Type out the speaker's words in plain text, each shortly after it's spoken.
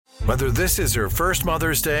Whether this is her first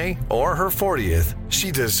Mother's Day or her 40th, she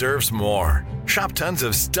deserves more. Shop tons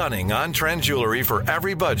of stunning on-trend jewelry for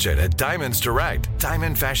every budget at Diamonds Direct.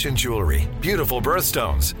 Diamond fashion jewelry, beautiful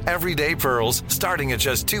birthstones, everyday pearls starting at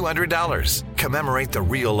just $200. Commemorate the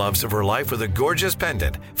real loves of her life with a gorgeous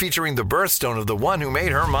pendant featuring the birthstone of the one who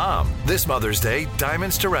made her mom. This Mother's Day,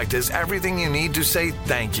 Diamonds Direct is everything you need to say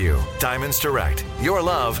thank you. Diamonds Direct. Your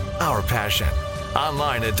love, our passion.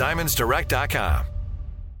 Online at diamondsdirect.com.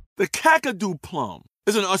 The Kakadu plum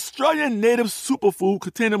is an Australian native superfood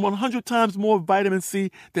containing 100 times more vitamin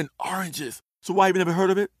C than oranges. So why have you never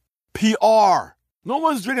heard of it? PR. No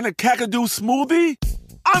one's drinking a Kakadu smoothie?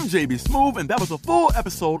 I'm JB Smoove, and that was a full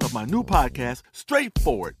episode of my new podcast,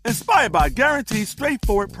 Straightforward, inspired by guaranteed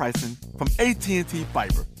straightforward pricing from AT&T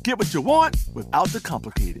Fiber. Get what you want without the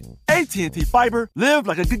complicated. AT&T Fiber, live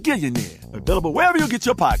like a gigillionaire. Available wherever you get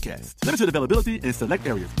your podcasts. Limited availability in select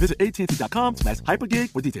areas. Visit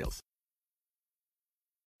AT&T.com/hypergig for details.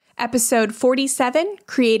 Episode 47,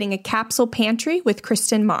 Creating a Capsule Pantry with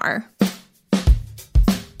Kristen Marr.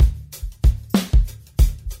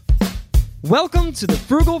 Welcome to the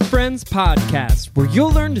Frugal Friends Podcast, where you'll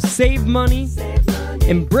learn to save money,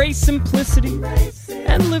 embrace simplicity,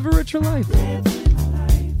 and live a richer life.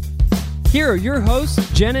 Here are your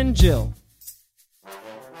hosts, Jen and Jill.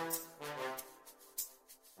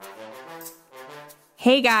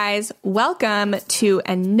 Hey guys, welcome to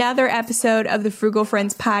another episode of the Frugal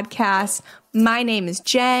Friends Podcast. My name is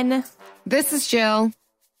Jen. This is Jill.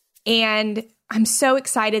 And I'm so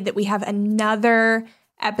excited that we have another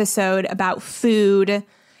episode about food.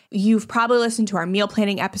 You've probably listened to our meal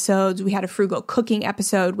planning episodes. We had a frugal cooking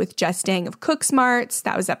episode with Jess Dang of Cook Smarts.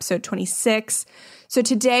 That was episode 26. So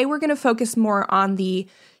today we're going to focus more on the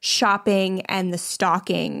shopping and the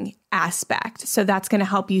stocking aspect. So that's going to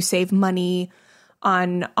help you save money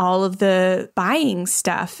on all of the buying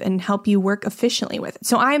stuff and help you work efficiently with it.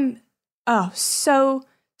 So I'm so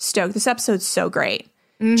stoked. This episode's so great.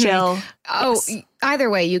 Mm-hmm. Jill. Oh, yes.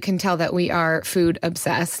 Either way, you can tell that we are food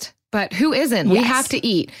obsessed. But who isn't? Yes. We have to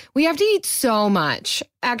eat. We have to eat so much.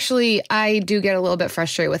 Actually, I do get a little bit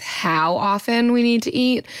frustrated with how often we need to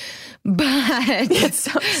eat. But it's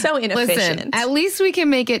so inefficient. Listen, at least we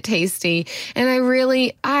can make it tasty. And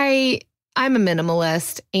I'm a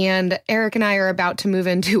minimalist, and Eric and I are about to move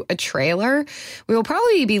into a trailer. We will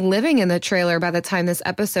probably be living in the trailer by the time this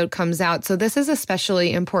episode comes out. So this is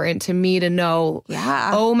especially important to me to know,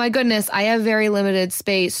 oh my goodness, I have very limited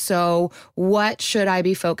space. So what should I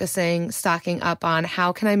be stocking up on?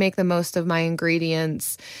 How can I make the most of my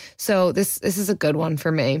ingredients? So this is a good one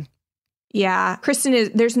for me. Yeah.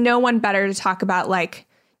 Kristen, there's no one better to talk about, like,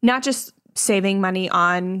 not just saving money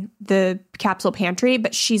on the capsule pantry,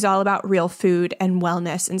 but she's all about real food and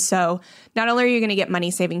wellness. And so not only are you going to get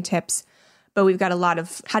money saving tips, but we've got a lot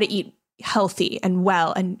of how to eat healthy and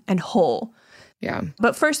well and whole. Yeah.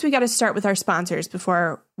 But first we got to start with our sponsors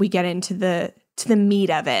before we get into the meat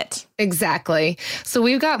of it. Exactly. So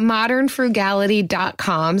we've got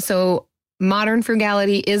modernfrugality.com. So Modern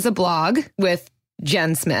Frugality is a blog with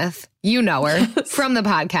Jen Smith. You know her from the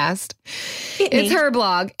podcast. It's her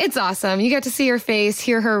blog. It's awesome. You get to see her face,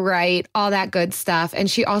 hear her write, all that good stuff. And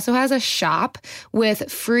she also has a shop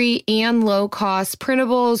with free and low cost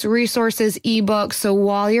printables, resources, ebooks. So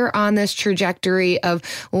while you're on this trajectory of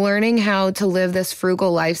learning how to live this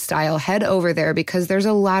frugal lifestyle, head over there because there's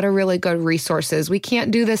a lot of really good resources. We can't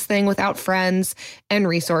do this thing without friends and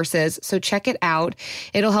resources. So check it out.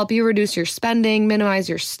 It'll help you reduce your spending, minimize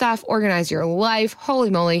your stuff, organize your life. Holy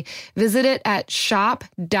moly. Visit it at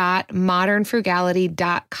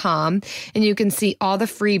shop.modernfrugality.com and you can see all the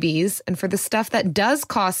freebies. And for the stuff that does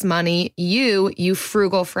cost money, you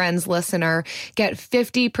Frugal Friends listener, get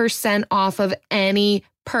 50% off of any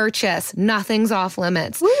purchase. Nothing's off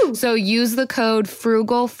limits. Woo. So use the code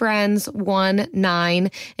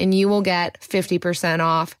FrugalFriends19 and you will get 50%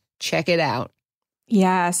 off. Check it out.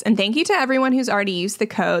 Yes. And thank you to everyone who's already used the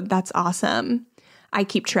code. That's awesome. I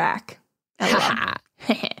keep track.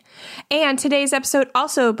 And today's episode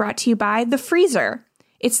also brought to you by The Freezer.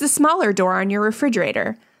 It's the smaller door on your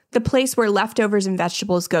refrigerator, the place where leftovers and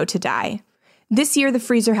vegetables go to die. This year, The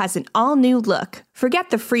Freezer has an all-new look. Forget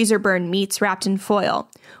the freezer burn meats wrapped in foil.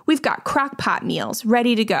 We've got crock pot meals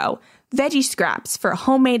ready to go, veggie scraps for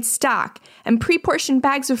homemade stock, and pre-portioned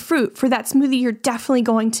bags of fruit for that smoothie you're definitely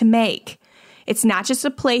going to make. It's not just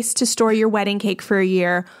a place to store your wedding cake for a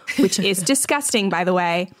year, which is disgusting, by the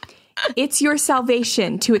way. It's your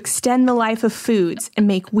salvation to extend the life of foods and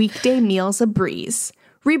make weekday meals a breeze.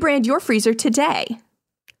 Rebrand your freezer today.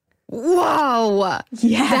 Whoa.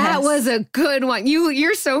 Yes. That was a good one.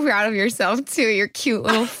 You're so proud of yourself too. Your cute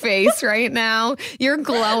little face right now. You're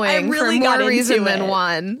glowing really for more reason into than it.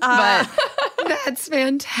 one. But that's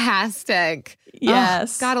fantastic.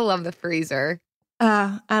 Yes. Oh, gotta love the freezer.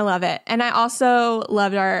 I love it. And I also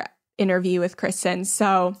loved our interview with Kristen.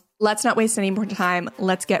 So let's not waste any more time.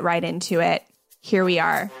 Let's get right into it. Here we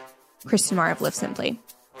are. Kristen Maher of Live Simply.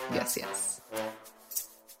 Yes, yes.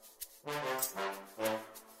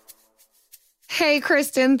 Hey,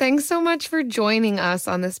 Kristen, thanks so much for joining us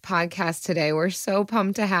on this podcast today. We're so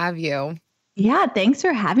pumped to have you. Yeah, thanks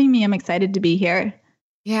for having me. I'm excited to be here.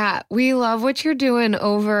 Yeah, we love what you're doing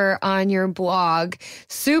over on your blog.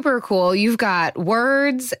 Super cool. You've got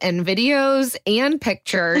words and videos and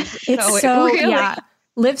pictures. It's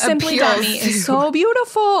LiveSimply.me is so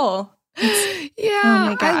beautiful. Yeah, oh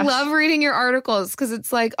my gosh. I love reading your articles because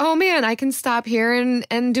it's like, oh man, I can stop here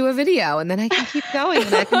and do a video, and then I can keep going,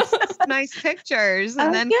 and I can post nice pictures,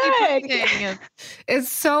 and then keep reading. It's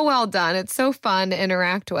so well done. It's so fun to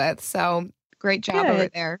interact with. So great job over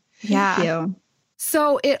there. Yeah. Thank you.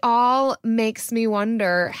 So it all makes me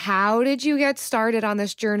wonder, how did you get started on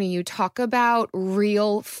this journey? You talk about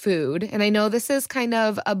real food, and I know this is kind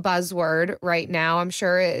of a buzzword right now. I'm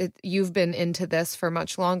sure you've been into this for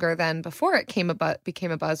much longer than before it became a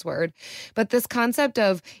buzzword. But this concept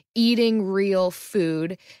of eating real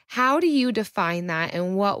food, how do you define that,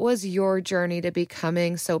 and what was your journey to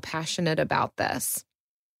becoming so passionate about this?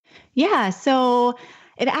 Yeah, so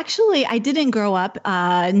I didn't grow up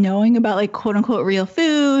knowing about like quote unquote real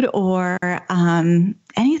food or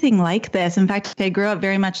anything like this. In fact, I grew up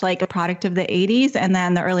very much like a product of the 80s and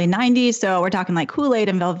then the early 90s. So we're talking like Kool-Aid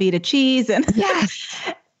and Velveeta cheese and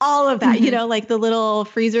all of that, like the little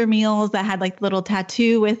freezer meals that had like the little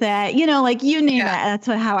tattoo with it, like you name it. That's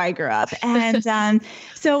how I grew up. And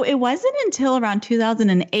so it wasn't until around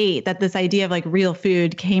 2008 that this idea of like real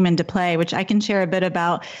food came into play, which I can share a bit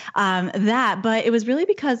about that. But it was really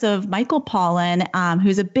because of Michael Pollan,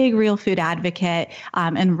 who's a big real food advocate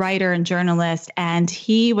and writer and journalist. And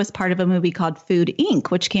he was part of a movie called Food Inc.,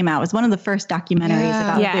 which came out. It was one of the first documentaries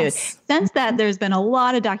about food. Since that, there's been a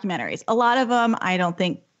lot of documentaries. A lot of them, I don't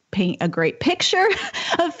think, paint a great picture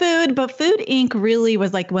of food, but Food Inc. really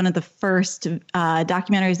was like one of the first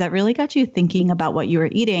documentaries that really got you thinking about what you were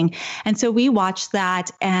eating. And so we watched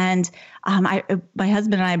that, and my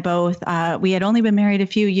husband and I both, we had only been married a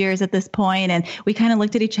few years at this point, and we kind of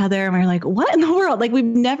looked at each other and we were like, what in the world? Like we've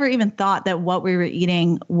never even thought that what we were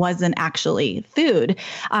eating wasn't actually food.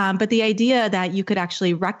 But the idea that you could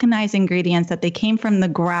actually recognize ingredients, that they came from the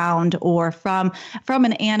ground or from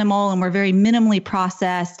an animal and were very minimally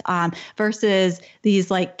processed, versus these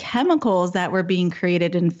like chemicals that were being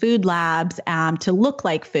created in food labs to look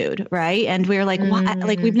like food, right? And we were like, what?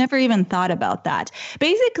 Like we've never even thought about that.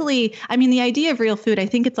 Basically, I mean, the idea of real food, I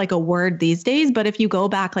think it's like a word these days, but if you go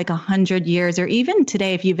back like 100 years, or even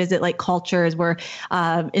today, if you visit like cultures where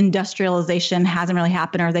industrialization hasn't really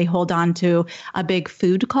happened, or they hold on to a big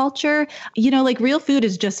food culture, like real food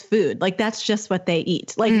is just food. Like that's just what they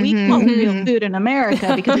eat. Like we call it real food in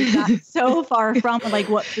America because we've gotten so far from like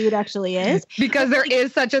what food actually is. Because there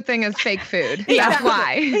is such a thing as fake food. That's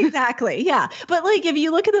why. Exactly. Yeah. But like, if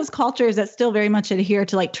you look at those cultures that still very much adhere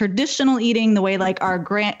to like traditional eating, the way like our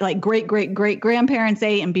great grandparents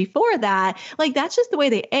ate, and before that, like that's just the way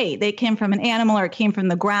they ate. They came from an animal or it came from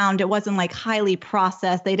the ground. It wasn't like highly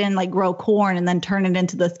processed. They didn't like grow corn and then turn it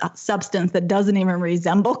into this substance that doesn't even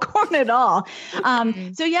resemble corn at all.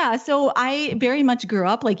 So I very much grew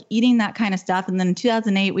up like eating that kind of stuff. And then in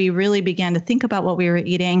 2008, we really began to think about what we were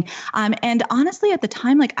eating. And honestly, at the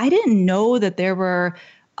time, like I didn't know that there were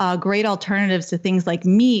great alternatives to things like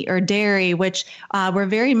meat or dairy, which were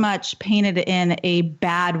very much painted in a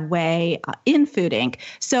bad way in Food Inc.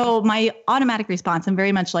 So my automatic response, I'm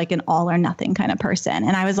very much like an all or nothing kind of person.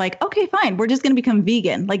 And I was like, okay, fine. We're just going to become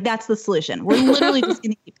vegan. Like that's the solution. We're literally just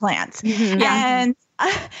going to eat plants. And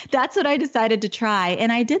that's what I decided to try.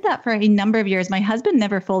 And I did that for a number of years. My husband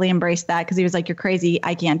never fully embraced that because he was like, you're crazy.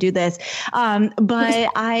 I can't do this. But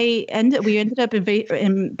we ended up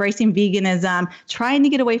embracing veganism, trying to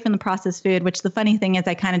get away from the processed food, which the funny thing is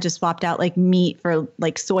I kind of just swapped out like meat for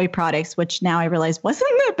like soy products, which now I realize wasn't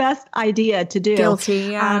the best idea to do. Guilty,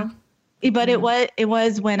 yeah. But it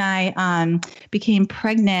was when I became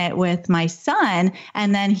pregnant with my son,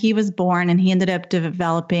 and then he was born, and he ended up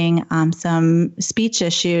developing some speech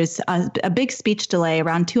issues, a big speech delay,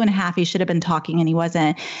 around 2.5. He should have been talking, and he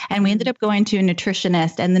wasn't. And we ended up going to a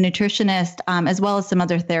nutritionist, and the nutritionist, as well as some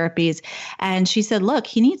other therapies, and she said, look,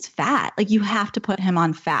 he needs fat. Like you have to put him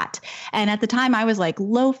on fat. And at the time I was like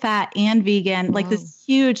low fat and vegan, like this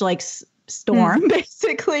huge like storm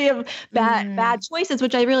basically of bad choices,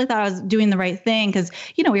 which I really thought I was doing the right thing because,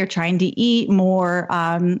 we were trying to eat more,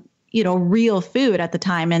 real food at the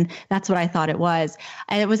time. And that's what I thought it was.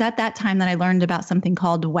 And it was at that time that I learned about something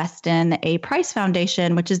called Weston A. Price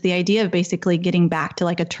Foundation, which is the idea of basically getting back to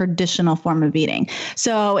like a traditional form of eating.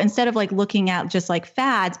 So instead of like looking at just like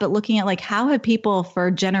fads, but looking at like how have people for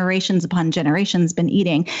generations upon generations been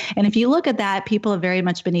eating? And if you look at that, people have very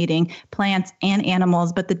much been eating plants and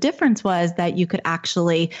animals. But the difference was that you could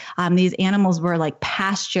actually, these animals were like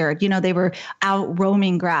pastured, they were out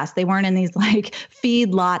roaming grass. They weren't in these like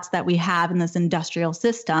feedlots that we have in this industrial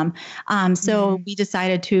system. So we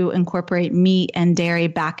decided to incorporate meat and dairy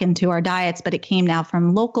back into our diets, but it came now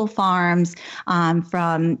from local farms,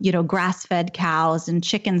 from, grass-fed cows and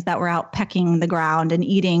chickens that were out pecking the ground and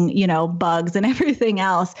eating, bugs and everything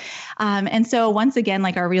else. And so once again,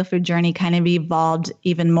 like our real food journey kind of evolved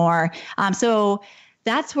even more. So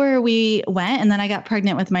that's where we went. And then I got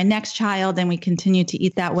pregnant with my next child and we continued to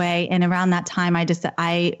eat that way. And around that time,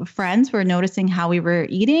 friends were noticing how we were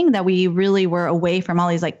eating, that we really were away from all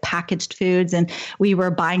these like packaged foods and we were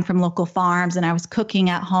buying from local farms and I was cooking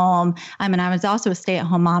at home. I was also a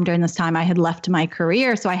stay-at-home mom during this time. I had left my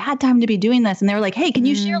career. So I had time to be doing this. And they were like, hey, can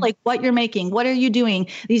you share like what you're making? What are you doing?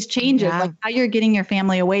 These changes, like how you're getting your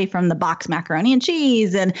family away from the box macaroni and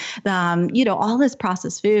cheese and, all this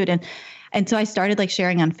processed food. And so I started like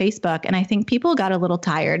sharing on Facebook and I think people got a little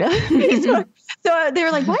tired of Facebook. So they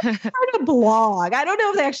were like, why do you start a blog? I don't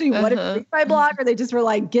know if they actually wanted to read my blog or they just were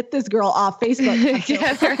like, get this girl off Facebook.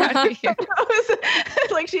 Get her out of here.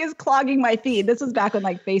 Like she is clogging my feed. This was back when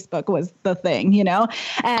like Facebook was the thing,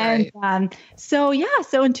 And so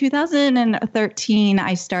in 2013,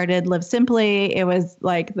 I started Live Simply. It was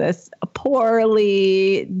like this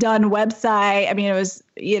poorly done website. It was,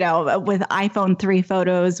 with iPhone 3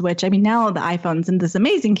 photos, which now the iPhone's in this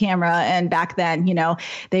amazing camera. And back then,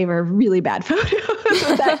 they were really bad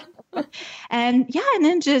photos. And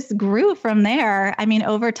then just grew from there.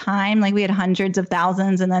 Over time, like we had hundreds of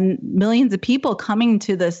thousands and then millions of people coming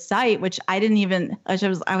to the site, which I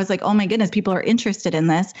was like, oh my goodness, people are interested in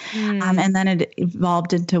this. And then it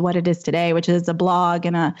evolved into what it is today, which is a blog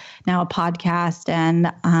and now a podcast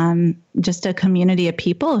and just a community of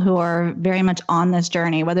people who are very much on this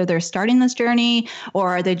journey, whether they're starting this journey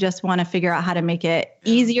or they just want to figure out how to make it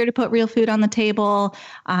easier to put real food on the table.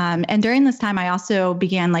 And during this time, I also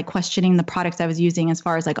began like questioning the products I was using as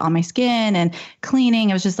far as like on my skin and cleaning.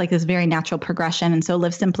 It was just like this very natural progression. And so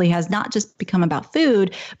Live Simply has not just become about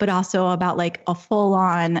food, but also about like a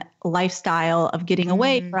full-on lifestyle of getting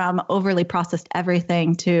away from overly processed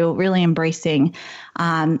everything to really embracing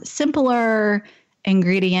simpler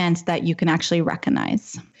ingredients that you can actually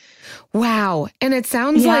recognize. Wow. And it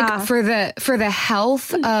sounds like for the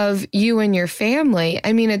health of you and your family,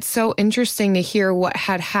 it's so interesting to hear what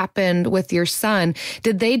had happened with your son.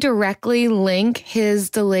 Did they directly link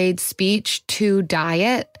his delayed speech to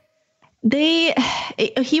diet?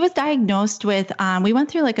 He was diagnosed with, we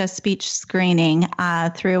went through like a speech screening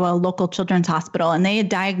through a local children's hospital, and they had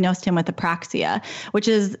diagnosed him with apraxia, which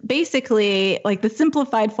is basically like the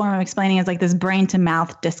simplified form of explaining is like this brain to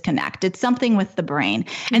mouth disconnect. It's something with the brain.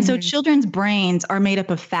 And so children's brains are made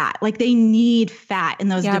up of fat. Like they need fat in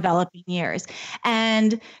those developing years.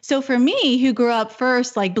 And so for me, who grew up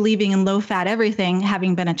first, like believing in low fat everything,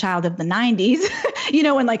 having been a child of the 90s,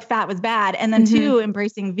 when like fat was bad. And then two,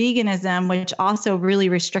 embracing veganism, which also really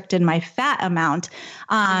restricted my fat amount.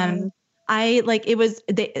 He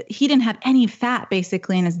didn't have any fat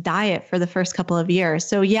basically in his diet for the first couple of years.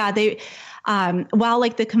 So while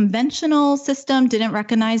like the conventional system didn't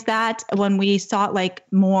recognize that, when we sought like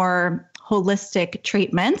more holistic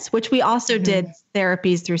treatments, which we also did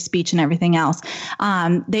therapies through speech and everything else,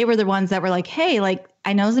 they were the ones that were like, hey, like,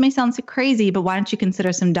 I know this may sound so crazy, but why don't you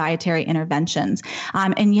consider some dietary interventions?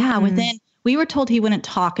 We were told he wouldn't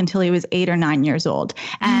talk until he was 8 or 9 years old.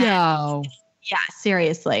 No. Yeah,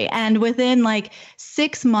 seriously. And within like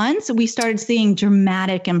 6 months, we started seeing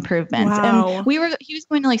dramatic improvements. Wow. And he was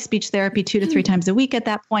going to like speech therapy 2 to 3 times a week at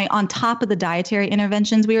that point. On top of the dietary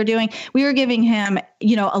interventions we were doing, we were giving him,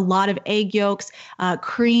 a lot of egg yolks,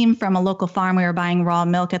 cream from a local farm. We were buying raw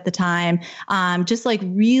milk at the time. Just like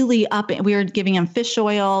really we were giving him fish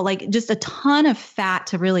oil, like just a ton of fat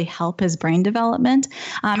to really help his brain development.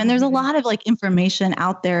 And there's a lot of like information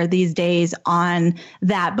out there these days on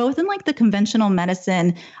that, both in like the conventional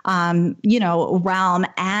medicine, realm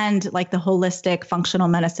and like the holistic functional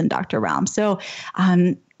medicine doctor realm. So,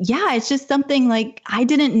 it's just something like I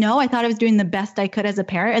didn't know. I thought I was doing the best I could as a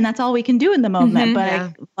parent, and that's all we can do in the moment. But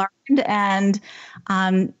I learned, and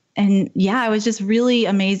yeah, it was just really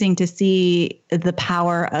amazing to see the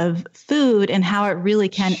power of food and how it really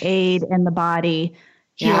can aid in the body.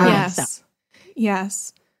 Yes.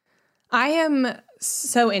 Yes. I am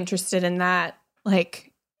so interested in that.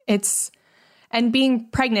 Like and being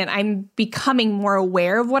pregnant, I'm becoming more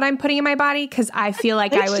aware of what I'm putting in my body because I feel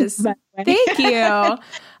like thank you.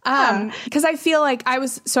 Because I feel like I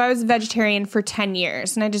was a vegetarian for 10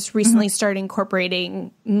 years and I just recently started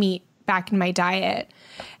incorporating meat back in my diet.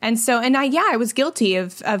 And so, I was guilty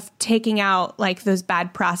of taking out like those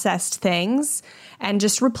bad processed things and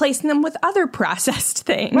just replacing them with other processed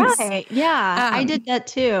things. Right. Yeah. I did that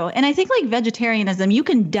too. And I think like vegetarianism, you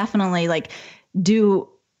can definitely like do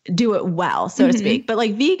it well, so to speak. But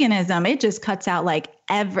like veganism, it just cuts out like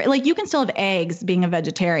you can still have eggs being a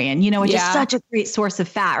vegetarian, which is such a great source of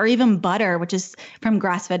fat, or even butter, which is from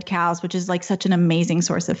grass-fed cows, which is like such an amazing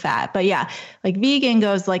source of fat. But yeah, like vegan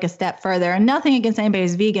goes like a step further, and nothing against anybody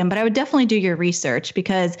who's vegan, but I would definitely do your research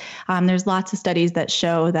because there's lots of studies that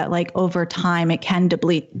show that like over time it can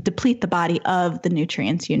deplete the body of the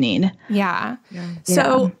nutrients you need. Yeah.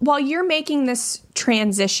 So while you're making this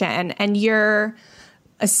transition and you're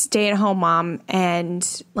a stay-at-home mom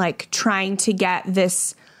and like trying to get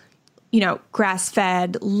this,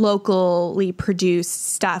 grass-fed, locally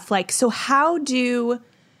produced stuff. Like, so how did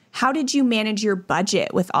you manage your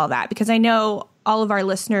budget with all that? Because I know all of our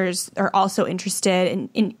listeners are also interested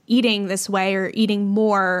in eating this way or eating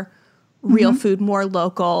more real food, more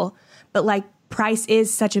local, but like price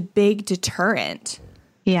is such a big deterrent.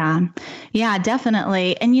 Yeah,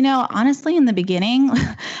 definitely. And, honestly, in the beginning,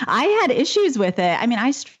 I had issues with it. I mean,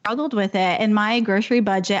 I struggled with it, and my grocery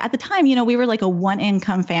budget at the time, we were like a one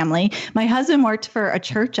income family. My husband worked for a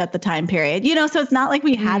church at the time period, so it's not like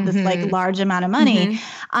we had this like large amount of money.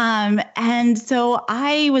 And so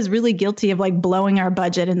I was really guilty of like blowing our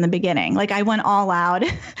budget in the beginning. Like I went all out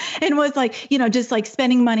and was like, just like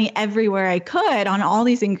spending money everywhere I could on all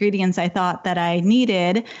these ingredients I thought that I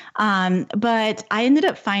needed. But I ended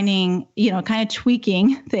up finding, kind of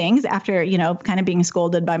tweaking things after, kind of being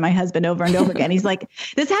scolded by my husband over and over again. He's like,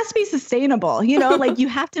 this has to be sustainable, like you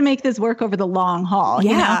have to make this work over the long haul.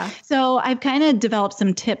 So I've kind of developed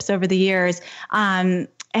some tips over the years. And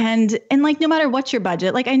like, no matter what's your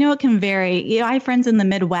budget, like I know it can vary. I have friends in the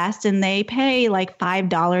Midwest and they pay like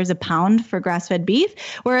 $5 a pound for grass-fed beef.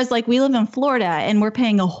 Whereas like we live in Florida and we're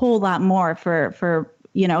paying a whole lot more for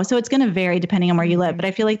so it's going to vary depending on where you live. But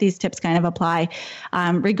I feel like these tips kind of apply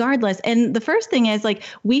regardless. And the first thing is like,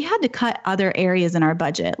 we had to cut other areas in our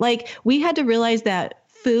budget. Like we had to realize that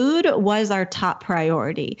food was our top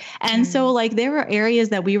priority. And so like there were areas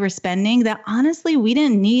that we were spending that honestly, we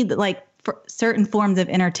didn't need like for certain forms of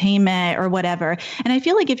entertainment or whatever. And I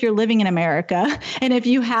feel like if you're living in America and if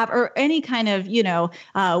you have, or any kind of,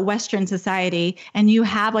 Western society, and you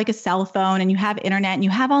have like a cell phone and you have internet and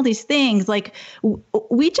you have all these things, like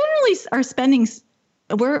we generally are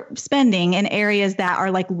we're spending in areas that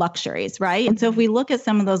are like luxuries, right? And so if we look at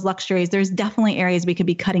some of those luxuries, there's definitely areas we could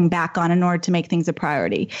be cutting back on in order to make things a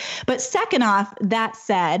priority. But second off, that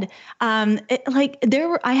said, I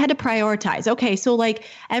had to prioritize. Okay, so like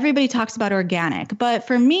everybody talks about organic, but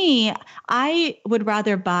for me, I would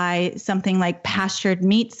rather buy something like pastured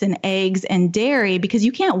meats and eggs and dairy because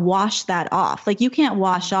you can't wash that off. Like you can't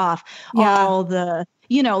wash off all the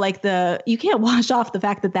you can't wash off the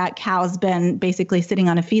fact that cow's been basically sitting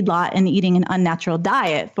on a feedlot and eating an unnatural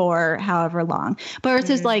diet for however long. But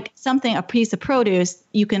versus like a piece of produce,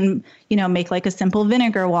 you can, make like a simple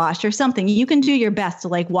vinegar wash or something. You can do your best to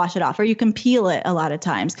like wash it off, or you can peel it a lot of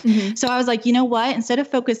times. So I was like, you know what, instead of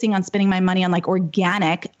focusing on spending my money on like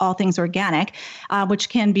organic, all things organic, which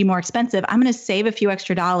can be more expensive, I'm going to save a few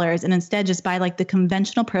extra dollars and instead just buy like the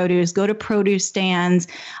conventional produce, go to produce stands,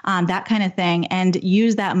 that kind of thing, and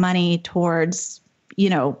use that money towards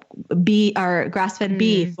or grass-fed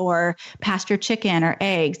beef or pasture chicken or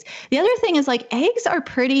eggs. The other thing is like eggs are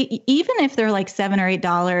pretty, even if they're like $7 or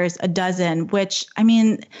 $8 a dozen, which I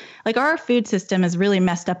mean, like our food system has really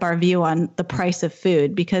messed up our view on the price of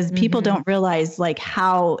food because people don't realize like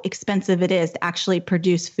how expensive it is to actually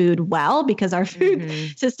produce food well because our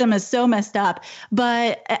food system is so messed up.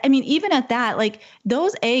 But I mean, even at that, like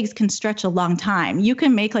those eggs can stretch a long time. You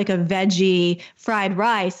can make like a veggie fried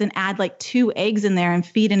rice and add like 2 eggs in there there and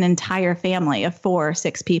feed an entire family of 4 or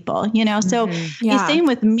 6 people, you know? So Yeah. same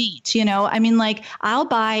with meat, you know, I mean, like I'll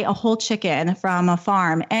buy a whole chicken from a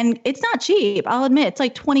farm and it's not cheap. I'll admit it's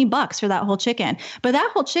like $20 for that whole chicken, but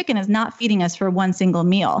that whole chicken is not feeding us for one single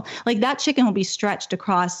meal. Like that chicken will be stretched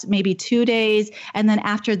across maybe 2 days. And then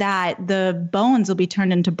after that, the bones will be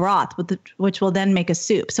turned into broth, which will then make a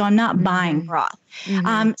soup. So I'm not buying broth.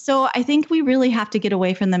 So I think we really have to get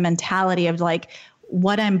away from the mentality of like,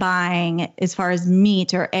 what I'm buying as far as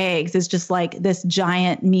meat or eggs is just like this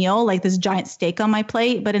giant meal, like this giant steak on my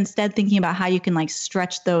plate, but instead thinking about how you can like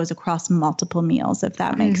stretch those across multiple meals, if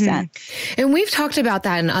that makes sense. And we've talked about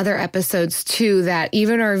that in other episodes too, that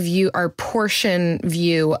even our portion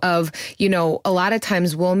view of, you know, a lot of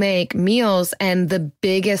times we'll make meals and the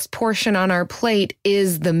biggest portion on our plate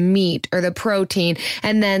is the meat or the protein.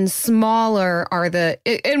 And then smaller are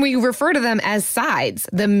and we refer to them as sides.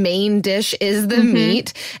 The main dish is the meat.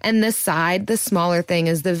 And the side, the smaller thing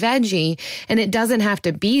is the veggie. And it doesn't have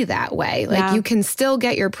to be that way. Like you can still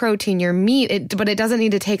get your protein, your meat, but it doesn't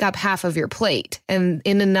need to take up half of your plate. And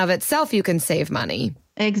in and of itself, you can save money.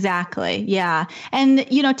 Exactly. Yeah. And,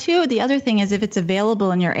 you know, too, the other thing is if it's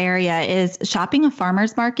available in your area is shopping a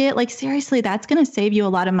farmer's market. Like, seriously, that's going to save you a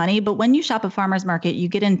lot of money. But when you shop a farmer's market, you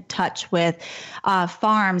get in touch with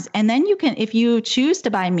farms. And then you can, if you choose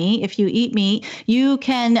to buy meat, if you eat meat, you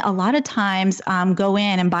can a lot of times go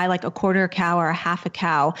in and buy like a quarter cow or a half a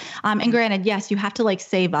cow. And granted, yes, you have to like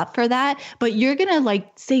save up for that, but you're going to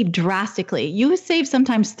like save drastically. You save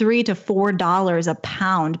sometimes $3 to $4 a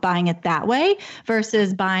pound buying it that way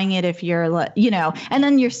versus buying it if you're, you know, and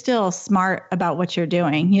then you're still smart about what you're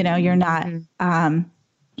doing. You know, you're not,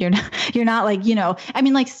 you're not like, you know, I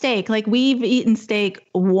mean, like steak, like we've eaten steak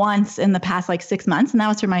once in the past like 6 months, and that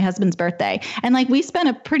was for my husband's birthday. And like, we spent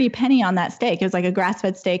a pretty penny on that steak. It was like a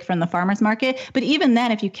grass-fed steak from the farmer's market. But even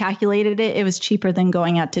then, if you calculated it, it was cheaper than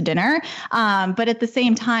going out to dinner. But at the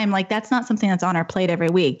same time, like that's not something that's on our plate every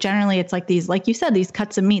week. Generally, it's like these, like you said, these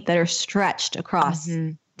cuts of meat that are stretched across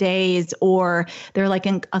days, or they're like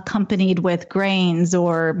accompanied with grains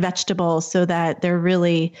or vegetables so that they're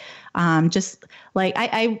really just like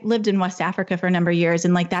I lived in West Africa for a number of years,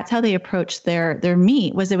 and like that's how they approached their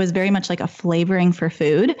meat. It was very much like a flavoring for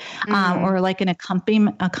food, or like an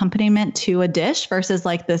accompaniment to a dish versus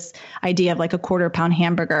like this idea of like a quarter pound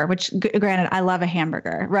hamburger, which granted I love a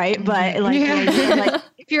hamburger, right? But like, like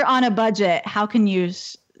if you're on a budget, how can you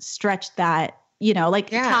stretch that? You know, like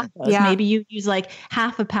tacos, maybe you use like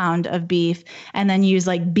half a pound of beef and then use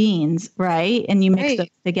like beans, right? And you mix those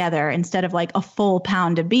together instead of like a full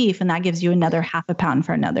pound of beef. And that gives you another half a pound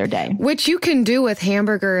for another day. Which you can do with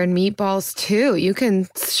hamburger and meatballs too. You can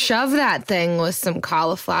shove that thing with some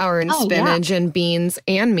cauliflower and spinach and beans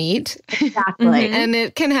and meat. Exactly. And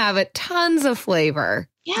it can have tons of flavor.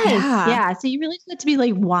 Yes. Yeah. So you really have to be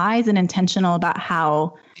like wise and intentional about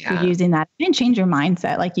how you're using that and change your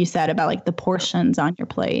mindset, like you said, about like the portions on your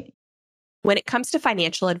plate. When it comes to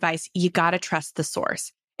financial advice, you got to trust the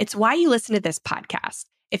source. It's why you listen to this podcast.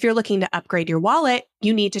 If you're looking to upgrade your wallet,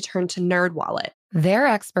 you need to turn to NerdWallet. Their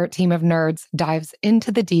expert team of nerds dives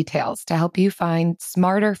into the details to help you find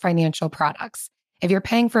smarter financial products. If you're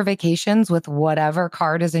paying for vacations with whatever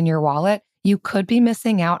card is in your wallet, you could be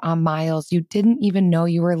missing out on miles you didn't even know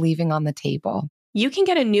you were leaving on the table. You can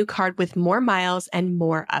get a new card with more miles and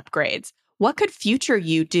more upgrades. What could future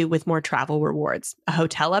you do with more travel rewards? A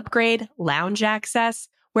hotel upgrade, lounge access?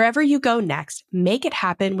 Wherever you go next, make it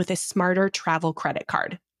happen with a smarter travel credit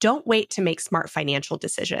card. Don't wait to make smart financial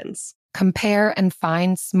decisions. Compare and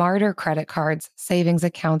find smarter credit cards, savings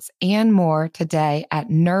accounts, and more today at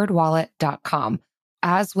nerdwallet.com.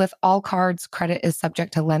 As with all cards, credit is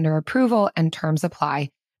subject to lender approval and terms apply.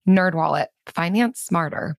 NerdWallet. Finance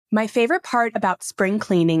smarter. My favorite part about spring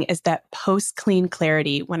cleaning is that post-clean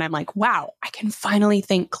clarity when I'm like, wow, I can finally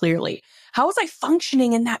think clearly. How was I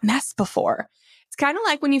functioning in that mess before? It's kind of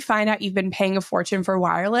like when you find out you've been paying a fortune for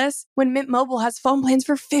wireless when Mint Mobile has phone plans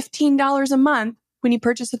for $15 a month when you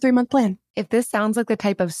purchase a 3-month plan. If this sounds like the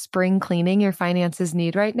type of spring cleaning your finances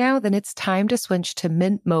need right now, then it's time to switch to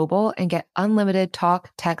Mint Mobile and get unlimited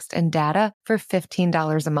talk, text, and data for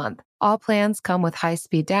 $15 a month. All plans come with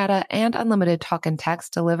high-speed data and unlimited talk and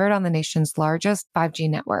text delivered on the nation's largest 5G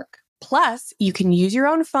network. Plus, you can use your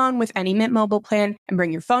own phone with any Mint Mobile plan and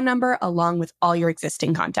bring your phone number along with all your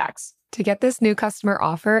existing contacts. To get this new customer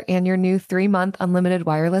offer and your new 3-month unlimited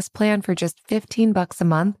wireless plan for just $15 a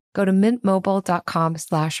month, go to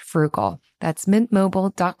mintmobile.com/frugal. That's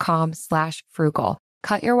mintmobile.com/frugal.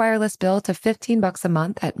 Cut your wireless bill to $15 a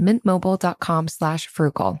month at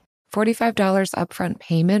mintmobile.com/frugal. $45 upfront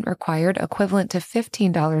payment required, equivalent to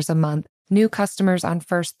 $15 a month. New customers on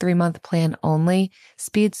first 3-month plan only.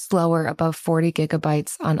 Speed slower above 40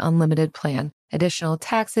 gigabytes on unlimited plan. Additional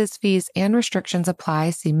taxes, fees, and restrictions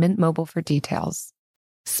apply. See Mint Mobile for details.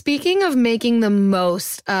 Speaking of making the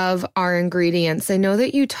most of our ingredients, I know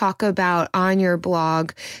that you talk about on your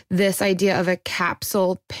blog this idea of a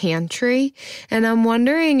capsule pantry, and I'm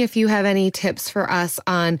wondering if you have any tips for us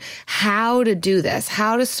on how to do this,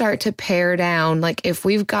 how to start to pare down. Like if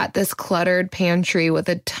we've got this cluttered pantry with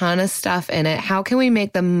a ton of stuff in it, how can we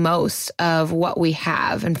make the most of what we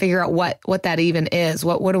have and figure out what that even is?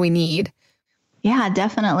 What do we need? Yeah,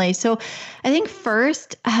 definitely. So I think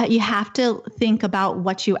first you have to think about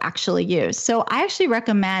what you actually use. So I actually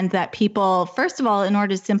recommend that people, first of all, in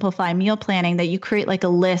order to simplify meal planning, that you create like a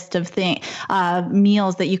list of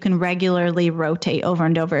meals that you can regularly rotate over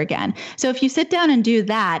and over again. So if you sit down and do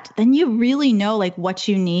that, then you really know like what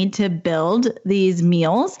you need to build these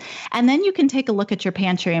meals. And then you can take a look at your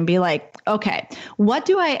pantry and be like, okay, what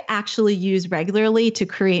do I actually use regularly to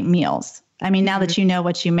create meals? I mean, now that you know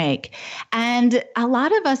what you make. And a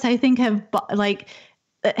lot of us, I think, have like,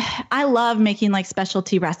 I love making like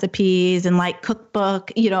specialty recipes and like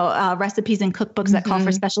cookbook, recipes and cookbooks that call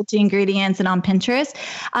for specialty ingredients and on Pinterest.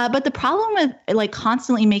 But the problem with like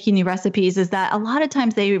constantly making new recipes is that a lot of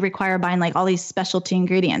times they require buying like all these specialty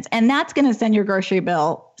ingredients, and that's going to send your grocery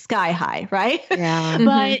bill sky high, right? Yeah.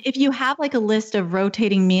 But if you have like a list of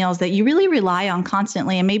rotating meals that you really rely on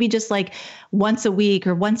constantly, and maybe just like once a week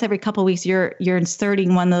or once every couple of weeks, you're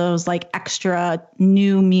inserting one of those like extra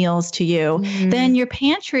new meals to you, then your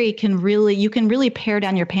pantry you can really pare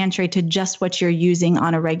down your pantry to just what you're using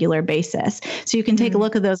on a regular basis. So you can take a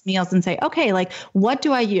look at those meals and say, okay, like what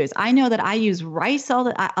do I use? I know that I use rice a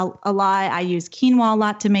lot. I use quinoa a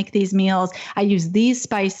lot to make these meals. I use these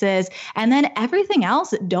spices, and then everything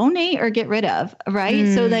else, donate or get rid of,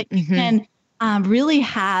 right? So that you can really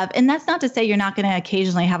have, and that's not to say you're not going to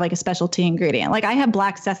occasionally have like a specialty ingredient. Like I have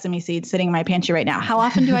black sesame seeds sitting in my pantry right now. How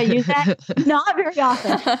often do I use that? Not very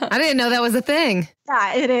often. I didn't know that was a thing.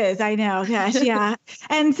 Yeah, it is. I know. Gosh, yeah.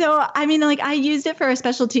 And so, I mean, like I used it for a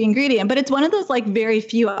specialty ingredient, but it's one of those like very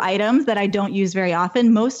few items that I don't use very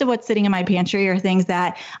often. Most of what's sitting in my pantry are things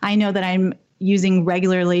that I know that I'm using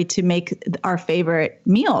regularly to make our favorite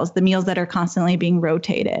meals, the meals that are constantly being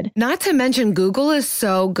rotated. Not to mention Google is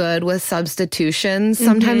so good with substitutions.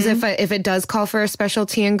 Sometimes if it does call for a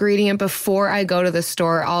specialty ingredient, before I go to the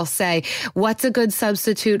store, I'll say, what's a good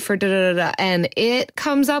substitute for da-da-da-da? And it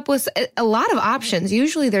comes up with a lot of options.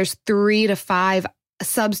 Usually there's 3 to 5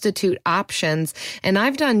 substitute options, and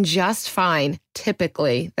I've done just fine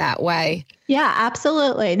typically that way. Yeah,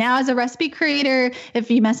 absolutely. Now, as a recipe creator, if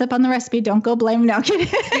you mess up on the recipe, don't go blame. No, kidding.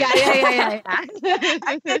 Yeah.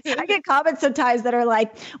 I get comments sometimes that are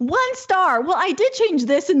like 1 star. Well, I did change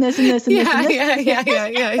this and this and this and this.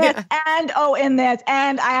 Yeah. And in this,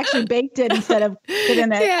 and I actually baked it instead of put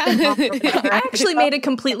in it. Yeah. I actually made a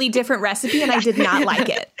completely different recipe, and I did not like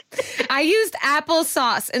it. I used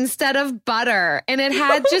applesauce instead of butter, and it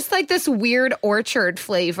had just like this weird orchard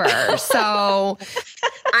flavor. So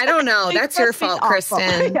I don't know. That's your fault,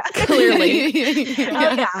 Kristen. Yeah. Clearly.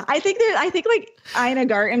 Yeah. I think like Ina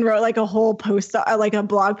Garten wrote like a whole post, like a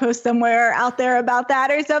blog post somewhere out there about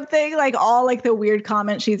that or something, like all like the weird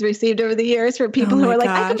comments she's received over the years for people who are like,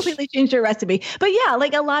 I completely changed your recipe. But yeah,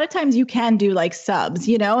 like a lot of times you can do like subs,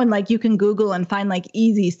 and like you can Google and find like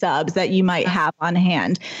easy subs that you might have on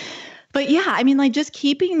hand. But yeah, I mean, like just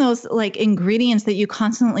keeping those like ingredients that you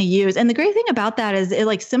constantly use. And the great thing about that is it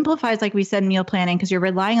like simplifies, like we said, meal planning, because you're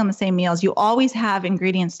relying on the same meals. You always have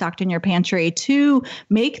ingredients stocked in your pantry to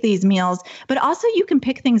make these meals, but also you can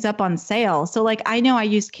pick things up on sale. So like, I know I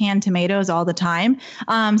use canned tomatoes all the time.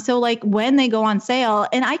 So like when they go on sale,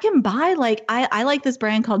 and I can buy like, I like this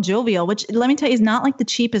brand called Jovial, which let me tell you is not like the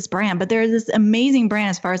cheapest brand, but they're this amazing brand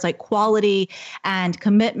as far as like quality and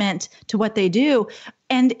commitment to what they do.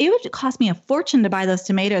 And it would cost me a fortune to buy those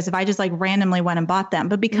tomatoes if I just like randomly went and bought them.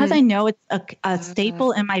 But because I know it's a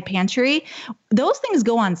staple in my pantry, those things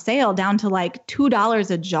go on sale down to like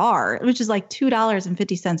 $2 a jar, which is like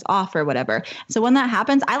 $2.50 off or whatever. So when that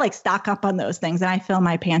happens, I like stock up on those things and I fill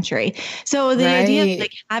my pantry. So the idea of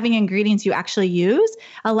like having ingredients you actually use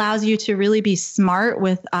allows you to really be smart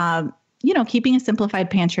with, keeping a simplified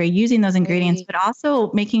pantry, using those ingredients, but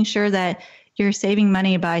also making sure that you're saving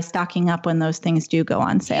money by stocking up when those things do go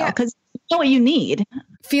on sale, because you know what you need.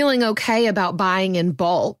 Feeling okay about buying in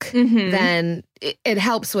bulk, then it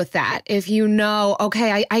helps with that. If you know,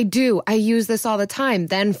 okay, I use this all the time,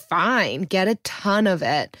 then fine, get a ton of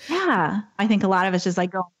it. Yeah. I think a lot of us just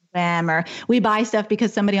like go them, or we buy stuff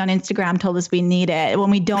because somebody on Instagram told us we need it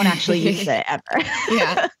when we don't actually use it ever.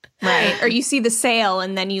 Yeah. Right. Or you see the sale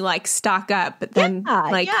and then you like stock up, but then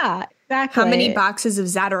exactly. How many boxes of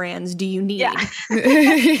Zatarans do you need? Yeah.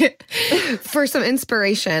 For some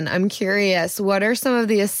inspiration, I'm curious, what are some of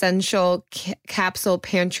the essential capsule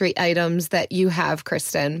pantry items that you have,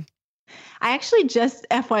 Kristen? I actually just,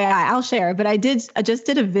 FYI, I'll share, but I just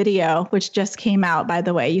did a video, which just came out, by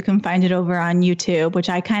the way. You can find it over on YouTube, which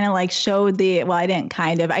I kind of like showed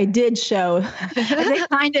I did show, I say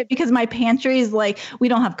kind of, because my pantry is like, we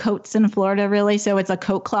don't have coats in Florida really. So it's a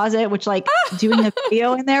coat closet, which like doing the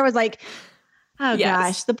video in there was like, oh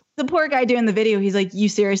gosh, the poor guy doing the video, he's like, you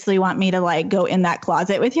seriously want me to like go in that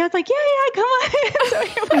closet with you? I was like, yeah, come on. So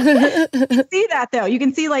you see that though. You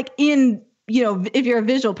can see like if you're a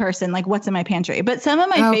visual person, like what's in my pantry. But some of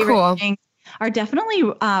my favorite things are definitely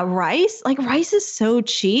rice. Like rice is so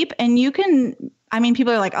cheap and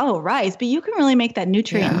people are like, oh, rice, but you can really make that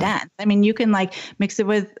nutrient dense. I mean, you can like mix it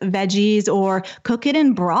with veggies or cook it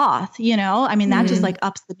in broth, that just like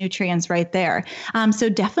ups the nutrients right there. So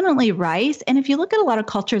definitely rice. And if you look at a lot of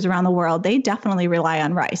cultures around the world, they definitely rely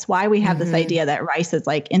on rice. Why we have this idea that rice is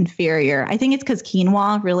like inferior. I think it's because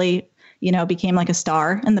quinoa really became like a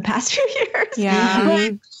star in the past few years. Yeah.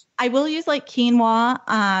 But I will use like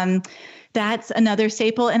quinoa. That's another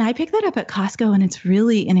staple. And I picked that up at Costco and it's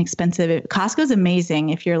really inexpensive. Costco's amazing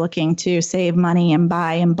if you're looking to save money and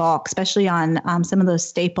buy in bulk, especially on some of those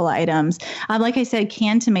staple items. Like I said,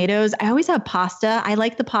 canned tomatoes. I always have pasta. I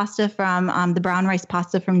like the pasta from the brown rice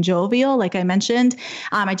pasta from Jovial, like I mentioned.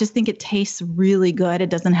 I just think it tastes really good. It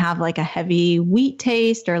doesn't have like a heavy wheat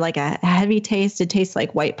taste or like a heavy taste. It tastes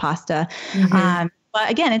like white pasta. But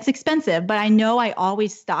again, it's expensive, but I know I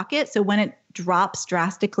always stock it. So when it drops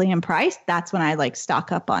drastically in price, that's when I like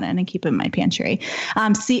stock up on it and keep it in my pantry.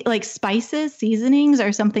 Like spices, seasonings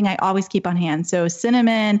are something I always keep on hand. So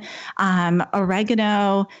cinnamon,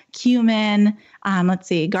 oregano, cumin,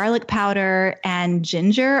 garlic powder and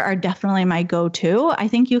ginger are definitely my go-to. I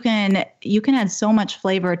think you can add so much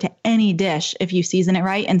flavor to any dish if you season it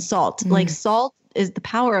right. And salt, like salt is the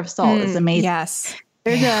power of salt is amazing. Yes.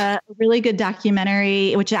 There's a really good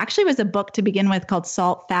documentary, which actually was a book to begin with called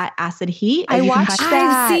Salt, Fat, Acid, Heat. I watched that.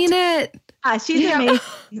 I've seen it. She's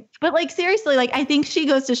amazing. But like, seriously, like I think she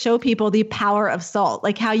goes to show people the power of salt,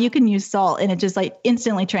 like how you can use salt and it just like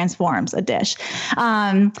instantly transforms a dish.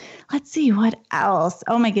 Let's see what else.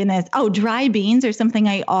 Oh my goodness. Oh, dry beans are something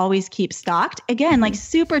I always keep stocked. Again, like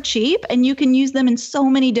super cheap and you can use them in so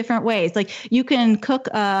many different ways. Like you can cook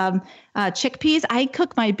chickpeas. I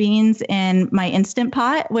cook my beans in my Instant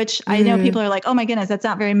Pot, which I know people are like, oh my goodness, that's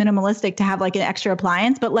not very minimalistic to have like an extra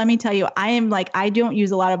appliance. But let me tell you, I don't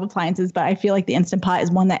use a lot of appliances, but I feel like the Instant Pot is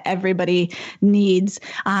one that everybody needs.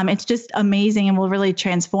 It's just amazing and will really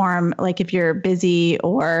transform like if you're busy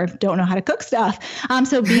or don't know how to cook stuff.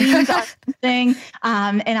 So beans are something,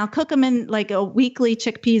 and I'll cook them in like a weekly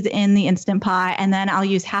chickpeas in the Instant Pot. And then I'll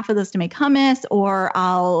use half of those to make hummus or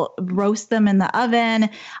I'll roast them in the oven.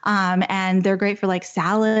 And they're great for like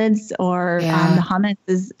salads or the hummus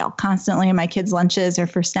is constantly in my kids' lunches or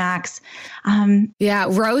for snacks.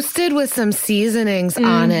 Roasted with some seasonings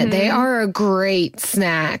on it. They are a great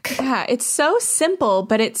snack. Yeah, it's so simple,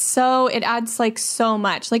 but it adds like so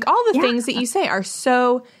much. Like all the things that you say are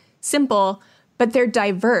so simple, but they're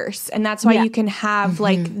diverse. And that's why you can have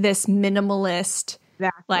like this minimalist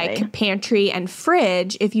like pantry and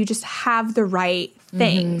fridge if you just have the right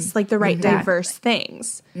things, like the right diverse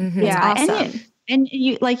things. It's awesome. And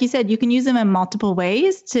you, like you said, you can use them in multiple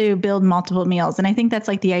ways to build multiple meals. And I think that's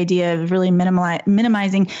like the idea of really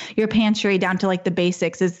minimizing your pantry down to like the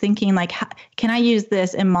basics is thinking like, can I use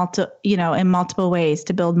this in multiple ways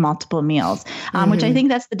to build multiple meals? Which I think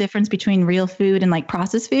that's the difference between real food and like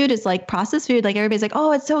processed food is like processed food. Like everybody's like,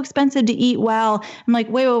 oh, it's so expensive to eat well. I'm like,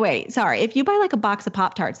 wait. Sorry. If you buy like a box of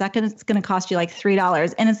Pop-Tarts, it's going to cost you like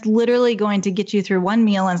 $3 and it's literally going to get you through one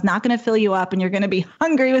meal and it's not going to fill you up and you're going to be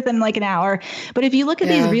hungry within like an hour. But if you look at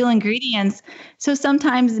these real ingredients, so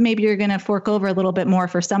sometimes maybe you're going to fork over a little bit more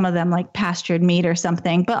for some of them, like pastured meat or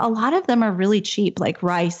something, but a lot of them are really cheap, like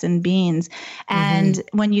rice and beans. And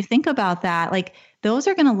when you think about that, like those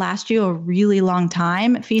are going to last you a really long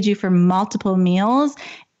time, feed you for multiple meals,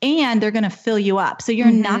 and they're going to fill you up. So you're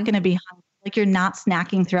not going to be hungry. Like you're not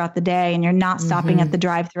snacking throughout the day and you're not stopping at the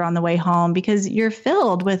drive-thru on the way home because you're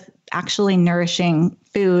filled with actually nourishing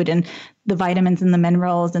food and the vitamins and the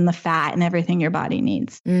minerals and the fat and everything your body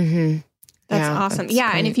needs. That's awesome. That's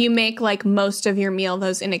great. And if you make like most of your meal,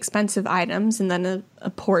 those inexpensive items and then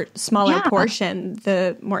a smaller portion,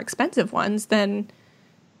 the more expensive ones, then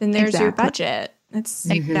there's your budget. That's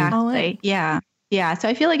exactly. Yeah. So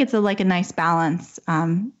I feel like it's a nice balance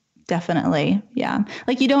Definitely. Yeah.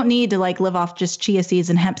 Like you don't need to like live off just chia seeds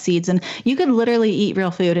and hemp seeds. And you could literally eat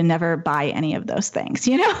real food and never buy any of those things,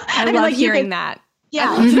 you know? I love like hearing that.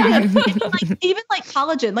 Yeah. even like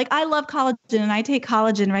collagen. Like I love collagen and I take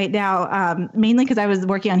collagen right now, mainly because I was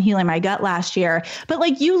working on healing my gut last year. But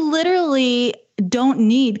like you literally don't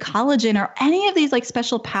need collagen or any of these like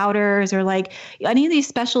special powders or like any of these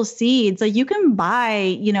special seeds. Like you can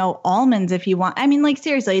buy, you know, almonds if you want. I mean, like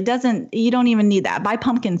seriously, you don't even need that. Buy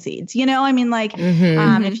pumpkin seeds, you know? I mean, like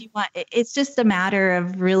if you want, it's just a matter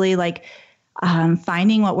of really like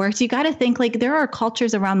finding what works. You got to think like there are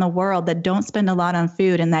cultures around the world that don't spend a lot on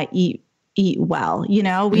food and that eat well. You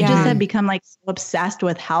know, we just have become like so obsessed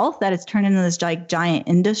with health that it's turned into this like giant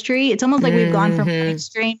industry. It's almost like we've gone from one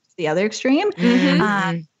extreme to the other extreme.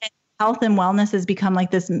 And health and wellness has become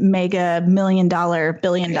like this mega $1 million, $1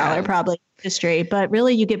 billion probably industry. But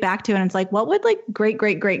really you get back to it and it's like, what would like great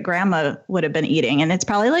grandma would have been eating? And it's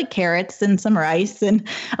probably like carrots and some rice and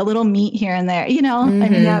a little meat here and there, you know? I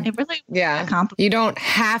mean, it really you don't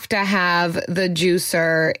have to have the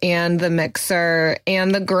juicer and the mixer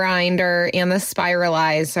and the grinder and the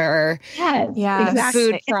spiralizer. Yeah,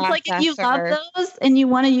 exactly. It's like if you love those and you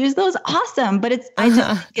want to use those, awesome. But I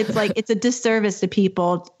just think it's like, it's a disservice to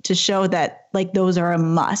people to show that like those are a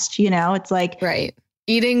must, you know? It's like, right.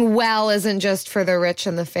 Eating well isn't just for the rich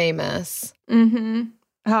and the famous. That's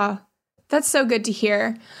so good to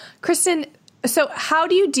hear. Kristen, so how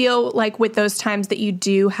do you deal like with those times that you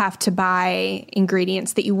do have to buy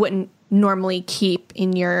ingredients that you wouldn't normally keep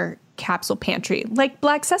in your capsule pantry, like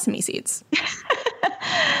black sesame seeds?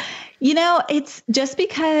 You know, it's just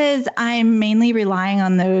because I'm mainly relying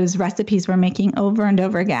on those recipes we're making over and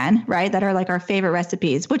over again, right? That are like our favorite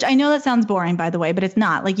recipes, which I know that sounds boring, by the way, but it's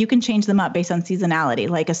not. Like you can change them up based on seasonality.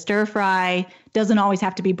 Like a stir fry doesn't always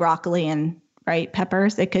have to be broccoli and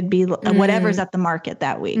peppers. It could be whatever's at the market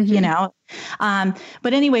that week, you know?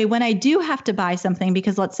 But anyway, when I do have to buy something,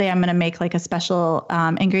 because let's say I'm going to make like a special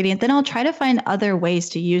ingredient, then I'll try to find other ways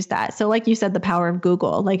to use that. So like you said, the power of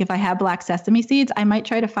Google, like if I have black sesame seeds, I might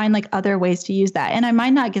try to find like other ways to use that. And I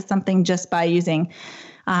might not get something just by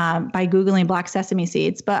Googling black sesame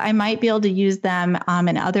seeds, but I might be able to use them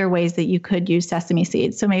in other ways that you could use sesame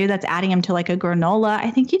seeds. So maybe that's adding them to like a granola.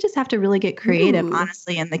 I think you just have to really get creative,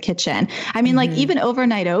 honestly, in the kitchen. I mean, like even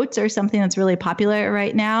overnight oats are something that's really popular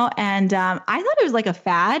right now. And I thought it was like a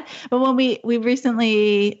fad, but when we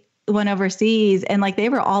recently went overseas and like they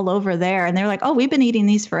were all over there and they're like, oh, we've been eating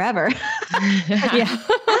these forever.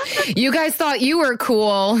 You guys thought you were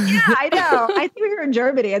cool. Yeah, I know. I think we were in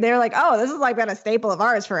Germany and they were like, oh, this has like been a staple of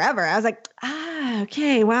ours forever. I was like,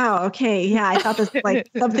 okay, wow. Okay. Yeah. I thought this was like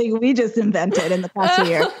something we just invented in the past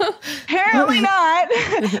year. Apparently not.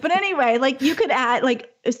 But anyway, like you could add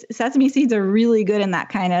like sesame seeds are really good in that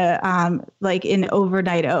kind of like in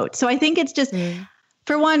overnight oats. So I think it's just,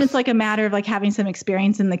 for one, it's like a matter of like having some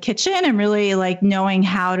experience in the kitchen and really like knowing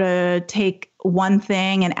how to take one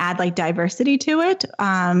thing and add like diversity to it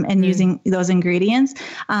and using those ingredients.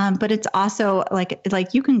 But it's also like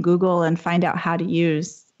you can Google and find out how to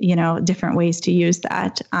use, you know, different ways to use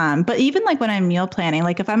that. But even like when I'm meal planning,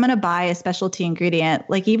 like if I'm going to buy a specialty ingredient,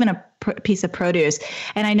 like even a piece of produce,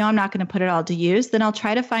 and I know I'm not going to put it all to use, then I'll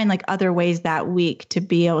try to find like other ways that week to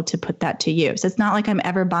be able to put that to use. It's not like I'm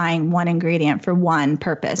ever buying one ingredient for one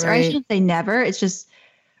purpose, or I shouldn't say never. It's just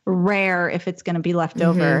rare if it's going to be left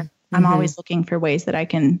over. I'm always looking for ways that I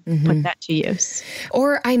can put that to use.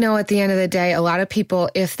 Or I know at the end of the day, a lot of people,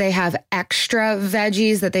 if they have extra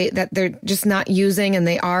veggies that they're just not using and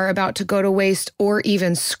they are about to go to waste, or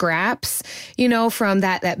even scraps, you know, from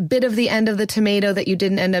that bit of the end of the tomato that you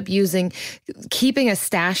didn't end up using, keeping a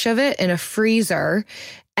stash of it in a freezer.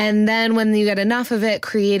 And then when you get enough of it,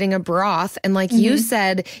 creating a broth. And like you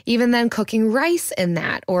said, even then cooking rice in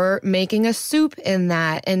that or making a soup in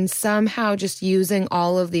that, and somehow just using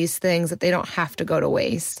all of these things that they don't have to go to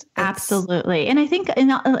waste. Absolutely. And I think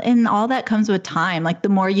in all that comes with time. Like the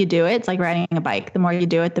more you do it, it's like riding a bike. The more you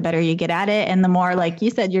do it, the better you get at it. And the more, like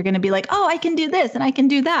you said, you're going to be like, oh, I can do this and I can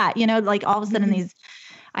do that. You know, like all of a sudden these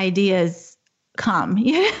ideas come.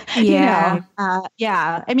 Yeah.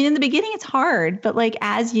 I mean, in the beginning it's hard, but like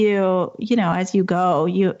as you go,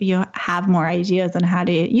 you have more ideas on how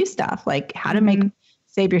to use stuff, like how to make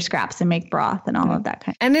save your scraps and make broth and all of that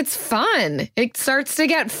kind of. And it's fun. It starts to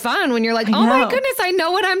get fun when you're like, I oh my know. goodness, I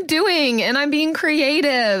know what I'm doing and I'm being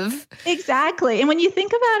creative. Exactly. And when you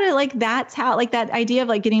think about it, like that's how, like that idea of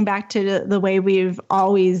like getting back to the way we've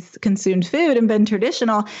always consumed food and been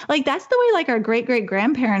traditional, like that's the way like our great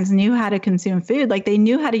grandparents knew how to consume food. Like they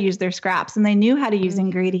knew how to use their scraps and they knew how to use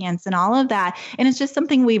ingredients and all of that. And it's just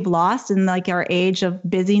something we've lost in like our age of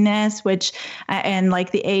busyness, which, and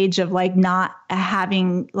like the age of like not having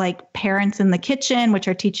like parents in the kitchen, which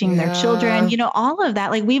are teaching their children, you know, all of that.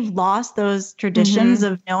 Like we've lost those traditions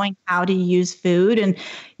of knowing how to use food and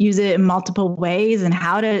use it in multiple ways and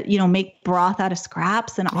how to, you know, make broth out of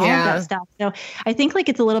scraps and all of that stuff. So I think like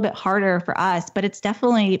it's a little bit harder for us, but it's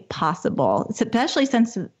definitely possible, especially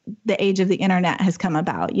since the age of the internet has come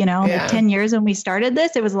about, you know, like 10 years when we started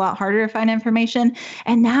this, it was a lot harder to find information.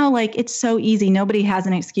 And now like it's so easy. Nobody has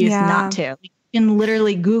an excuse not to. You can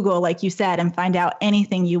literally Google, like you said, and find out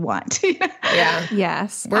anything you want.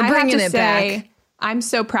 Yes. We're bringing it back. I'm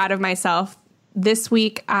so proud of myself. This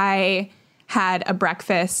week, I had a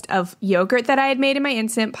breakfast of yogurt that I had made in my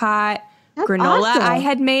Instant Pot, granola awesome. I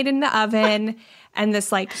had made in the oven, and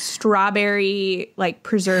this like strawberry like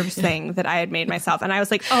preserves thing that I had made myself. And I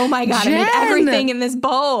was like, oh my God, I made everything in this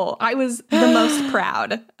bowl. I was the most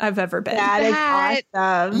proud I've ever been. That is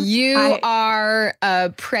awesome. You are a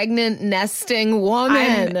pregnant nesting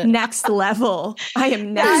woman. I'm next level. I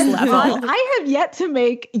am next level. I have yet to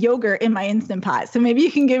make yogurt in my Instant Pot. So maybe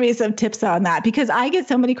you can give me some tips on that because I get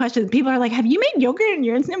so many questions. People are like, have you made yogurt in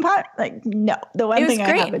your Instant Pot? Like, no, the one thing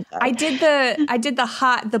I haven't done. I did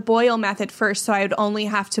the boil method first. So I would only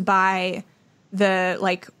have to buy the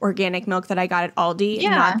like organic milk that I got at Aldi,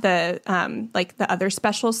 not the like the other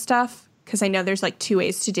special stuff. Cause I know there's like 2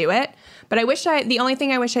 ways to do it, but the only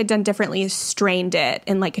thing I wish I'd done differently is strained it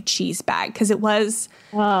in like a cheese bag. Cause it was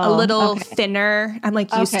a little thinner. I'm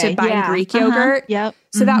like used to buying Greek yogurt. Yep.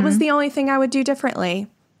 So that was the only thing I would do differently.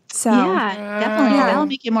 So definitely. That'll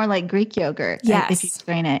make it more like Greek yogurt. If you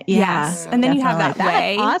strain it. Yes. And then you have that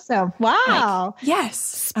whey. That's awesome. Wow. Like, yes.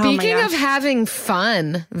 Speaking of having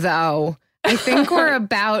fun, though, I think we're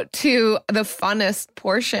about to the funnest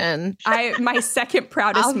portion. My second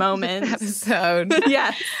proudest moment. Episode.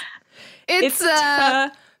 Yes. It's Bill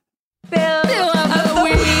of the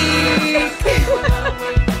Week.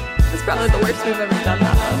 It's probably the worst we've ever done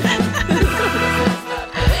that one.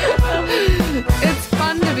 It's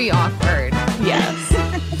fun to be awkward. Yes.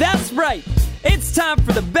 That's right. It's time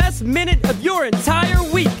for the best minute of your entire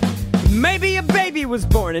week. Maybe a baby was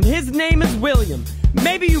born and his name is William.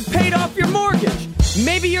 Maybe you paid off your mortgage.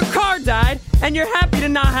 Maybe your car died and you're happy to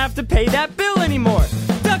not have to pay that bill anymore.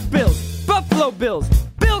 Duck Bills, Buffalo Bills,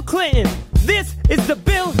 Bill Clinton. This is the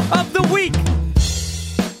Bill of the Week.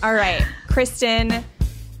 All right, Kristen.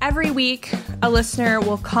 Every week, a listener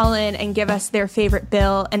will call in and give us their favorite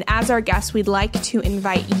bill. And as our guest, we'd like to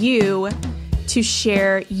invite you to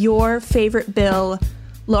share your favorite bill,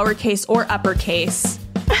 lowercase or uppercase,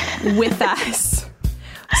 with us.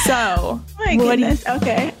 So, what do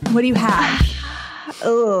you have?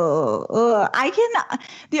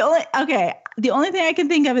 The only thing I can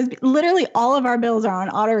think of is literally all of our bills are on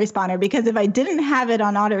autoresponder because if I didn't have it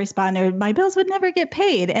on autoresponder, my bills would never get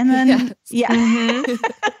paid. And then,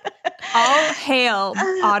 All hail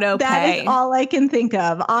auto pay. That is all I can think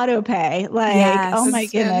of. Auto pay. Like, oh my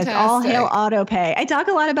goodness. Fantastic. All hail auto pay. I talk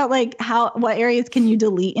a lot about like what areas can you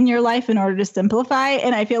delete in your life in order to simplify.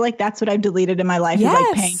 And I feel like that's what I've deleted in my life is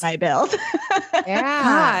like paying my bills.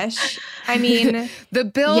 Gosh. I mean, the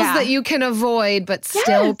bills that you can avoid but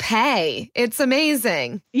still pay. It's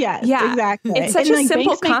amazing. Yes, exactly. It's such a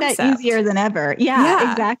simple banks concept. Make that easier than ever.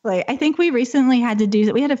 Yeah, exactly. I think we recently had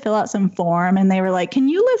to fill out some form and they were like, can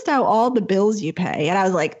you list out all the bills you pay? And I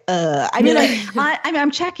was like, I mean,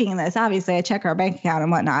 I'm checking this. Obviously, I check our bank account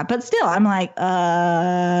and whatnot, but still, I'm like,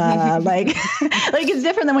 like it's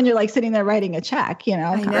different than when you're like sitting there writing a check, you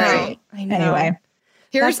know? I know. Right. I know. Anyway.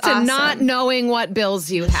 Here's That's to awesome. not knowing what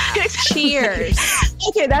bills you have. Cheers.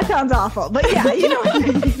 Okay, that sounds awful. But yeah, you know what I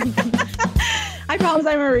mean. I promise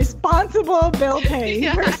I'm a responsible bill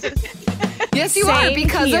paying person. Yes, you are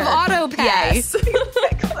because of auto pay. Yes.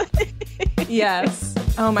 Yes.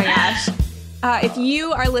 Oh my gosh. If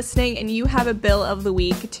you are listening and you have a bill of the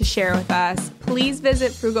week to share with us, please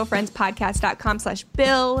visit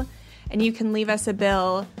frugalfriendspodcast.com/bill and you can leave us a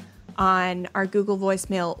bill on our Google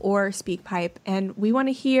voicemail or SpeakPipe. And we want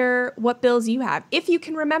to hear what bills you have, if you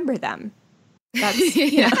can remember them. That's,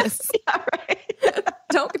 Yes. Yeah, right.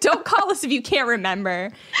 Don't call us if you can't remember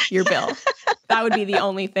your bill. That would be the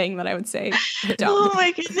only thing that I would say. Don't. Oh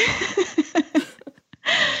my goodness.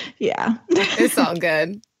 Yeah. It's all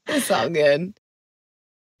good. It's all good.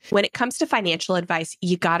 When it comes to financial advice,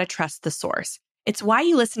 you got to trust the source. It's why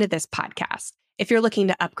you listen to this podcast. If you're looking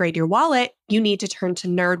to upgrade your wallet, you need to turn to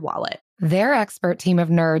NerdWallet. Their expert team of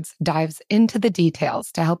nerds dives into the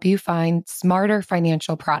details to help you find smarter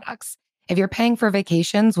financial products. If you're paying for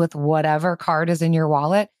vacations with whatever card is in your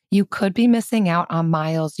wallet, you could be missing out on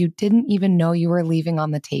miles you didn't even know you were leaving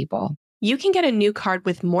on the table. You can get a new card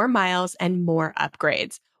with more miles and more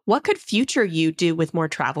upgrades. What could future you do with more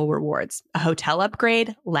travel rewards? A hotel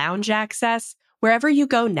upgrade, lounge access? Wherever you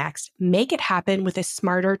go next, make it happen with a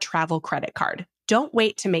smarter travel credit card. Don't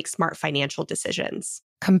wait to make smart financial decisions.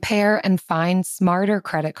 Compare and find smarter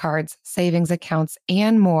credit cards, savings accounts,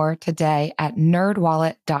 and more today at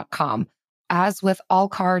nerdwallet.com. As with all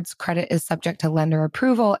cards, credit is subject to lender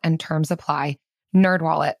approval and terms apply.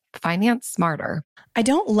 NerdWallet. Finance smarter. I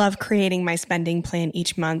don't love creating my spending plan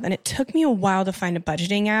each month, and it took me a while to find a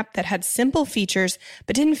budgeting app that had simple features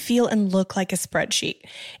but didn't feel and look like a spreadsheet.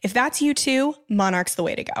 If that's you too, Monarch's the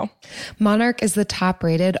way to go. Monarch is the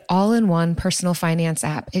top-rated all-in-one personal finance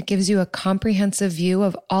app. It gives you a comprehensive view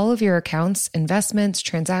of all of your accounts, investments,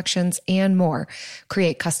 transactions, and more.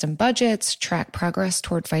 Create custom budgets, track progress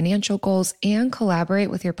toward financial goals, and collaborate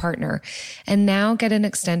with your partner. And now get an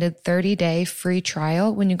extended 30-day free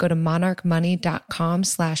trial when you go to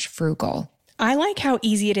monarchmoney.com/frugal. I like how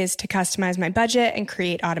easy it is to customize my budget and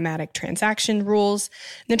create automatic transaction rules.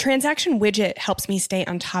 The transaction widget helps me stay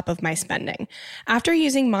on top of my spending. After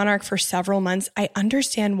using Monarch for several months, I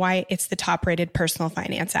understand why it's the top-rated personal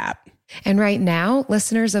finance app. And right now,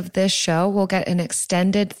 listeners of this show will get an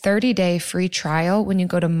extended 30-day free trial when you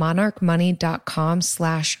go to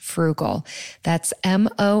monarchmoney.com/frugal. That's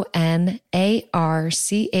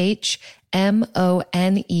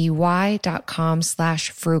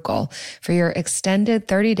monarchmoney.com/frugal. For your extended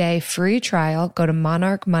 30-day free trial, go to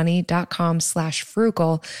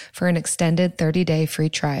monarchmoney.com/frugal for an extended 30-day free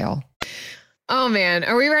trial. Oh man,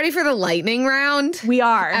 are we ready for the lightning round? We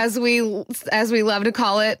are. As we love to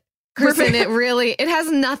call it. Kristen, it has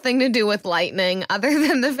nothing to do with lightning other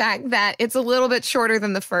than the fact that it's a little bit shorter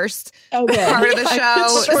than the first part of the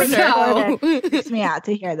show. Shorter. Freaks me out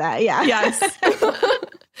to hear that. Yeah. Yes.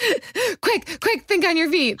 Quick, think on your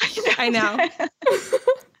feet. I know.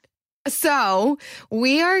 So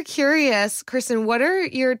we are curious, Kristen, what are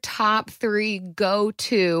your top 3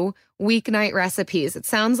 go-to weeknight recipes? It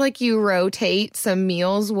sounds like you rotate some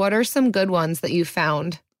meals. What are some good ones that you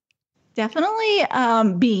found? Definitely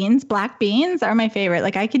beans. Black beans are my favorite.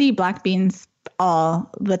 Like I could eat black beans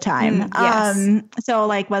all the time. Yes. So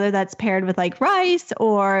like whether that's paired with like rice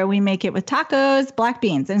or we make it with tacos, black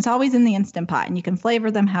beans. And it's always in the Instant Pot and you can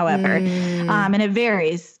flavor them however. And it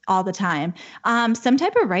varies all the time. Some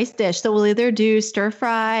type of rice dish. So we'll either do stir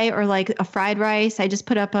fry or like a fried rice. I just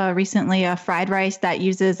put up recently a fried rice that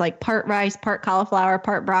uses like part rice, part cauliflower,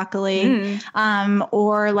 part broccoli,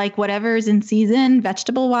 or like whatever's in season,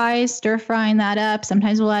 vegetable wise, stir frying that up.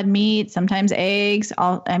 Sometimes we'll add meat, sometimes eggs.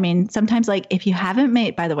 Sometimes like if you haven't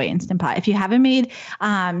made, by the way, Instant Pot, if you haven't made,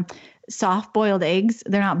 soft boiled eggs,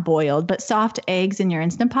 they're not boiled, but soft eggs in your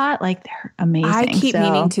Instant Pot, like they're amazing. I keep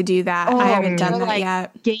meaning to do that. I haven't done that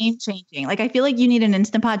yet. Game changing. Like I feel like you need an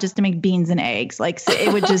Instant Pot just to make beans and eggs. Like so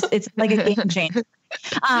it would just, it's like a game changer.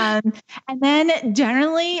 And then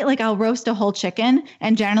generally like I'll roast a whole chicken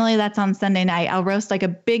and generally that's on Sunday night. I'll roast like a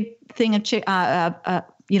big thing of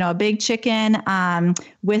a big chicken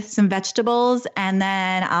with some vegetables, and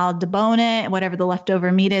then I'll debone it. Whatever the leftover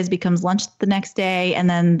meat is becomes lunch the next day, and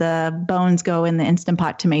then the bones go in the Instant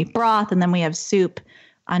Pot to make broth, and then we have soup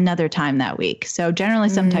another time that week. So generally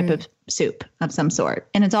some type of soup of some sort,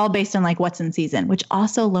 and it's all based on like what's in season, which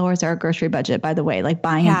also lowers our grocery budget, by the way, like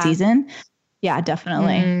buying in season. Yeah,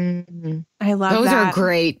 definitely. I love those that. Are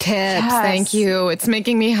great tips. Yes. Thank you. It's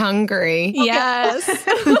making me hungry. Yes.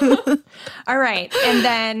 All right. And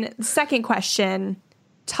then second question,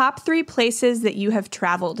 top 3 places that you have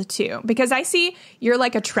traveled to, because I see you're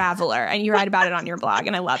like a traveler and you write about it on your blog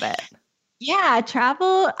and I love it. Yeah,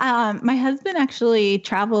 travel. My husband actually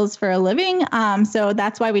travels for a living. So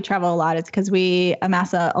that's why we travel a lot. It's because we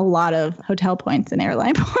amass a lot of hotel points and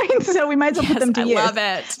airline points. So we might as well put them to use. I love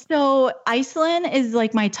it. So Iceland is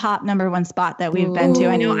like my top #1 spot that we've been to.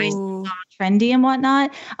 I know Iceland's all trendy and whatnot.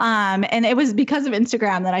 And it was because of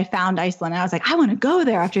Instagram that I found Iceland. And I was like, I want to go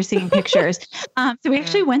there after seeing pictures. So we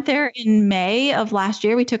actually went there in May of last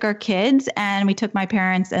year. We took our kids and we took my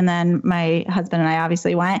parents, and then my husband and I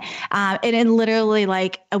obviously went. And literally,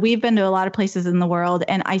 like, we've been to a lot of places in the world,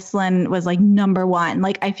 and Iceland was like #1.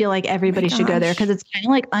 Like, I feel like everybody should go there because it's kind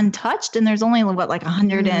of like untouched, and there's only like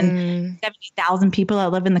 170,000 people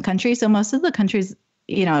that live in the country. So most of the country's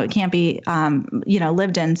it can't be,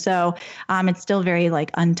 lived in. So it's still very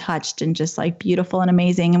like untouched and just like beautiful and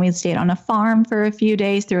amazing. And we stayed on a farm for a few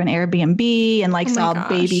days through an Airbnb and like saw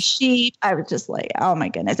baby sheep. I was just like, oh my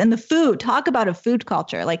goodness. And the food, talk about a food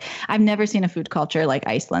culture. Like I've never seen a food culture like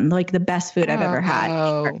Iceland, like the best food I've ever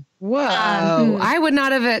had. Whoa. I would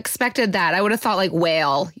not have expected that. I would have thought like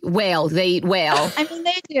whale. They eat whale. I mean,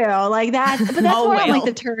 they do like that, but that's more on like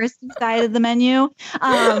the touristy side of the menu.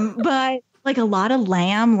 But like a lot of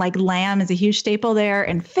lamb, like lamb is a huge staple there,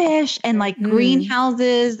 and fish, and like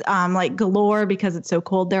greenhouses, like galore because it's so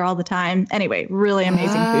cold there all the time. Anyway, really amazing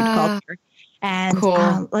food culture. And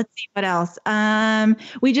cool. Let's see what else.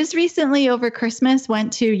 We just recently over Christmas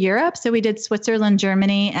went to Europe. So we did Switzerland,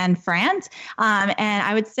 Germany, and France. And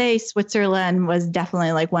I would say Switzerland was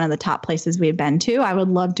definitely like one of the top places we had been to. I would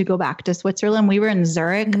love to go back to Switzerland. We were in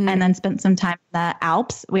Zurich and then spent some time in the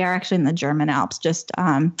Alps. We are actually in the German Alps, just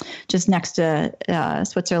next to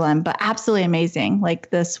Switzerland, but absolutely amazing.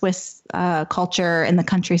 Like the Swiss culture in the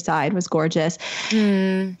countryside was gorgeous.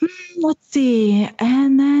 Let's see.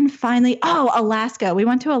 And then finally, Alaska. We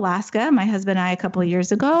went to Alaska, my husband and I, a couple of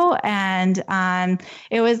years ago. And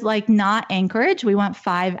it was like not Anchorage. We went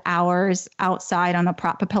 5 hours outside on a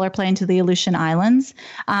propeller plane to the Aleutian Islands,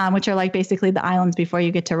 which are like basically the islands before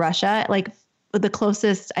you get to Russia. Like the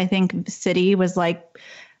closest, I think, city was like,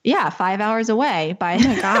 5 hours away by. Oh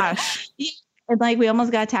my gosh. And like we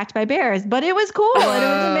almost got attacked by bears, but it was cool. And it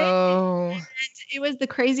was amazing. And it was the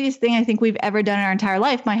craziest thing I think we've ever done in our entire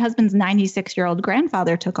life. My husband's 96-year-old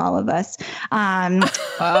grandfather took all of us. I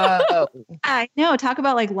know. Talk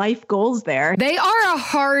about like life goals there. They are a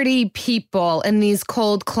hardy people in these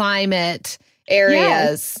cold climate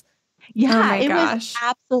areas. Yeah, oh my it gosh. was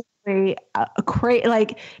absolutely crazy.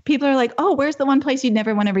 Like people are like, "Oh, where's the one place you'd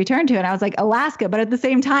never want to return to?" And I was like, "Alaska." But at the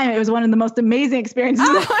same time, it was one of the most amazing experiences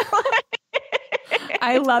of my life.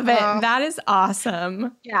 I love it. That is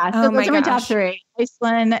awesome. Yeah. So those are my top three: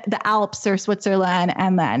 Iceland, the Alps or Switzerland,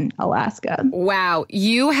 and then Alaska. Wow.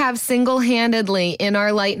 You have single-handedly in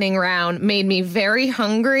our lightning round made me very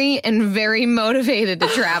hungry and very motivated to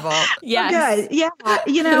travel. Yes. Good. Yeah.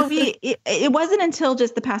 It wasn't until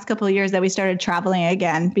just the past couple of years that we started traveling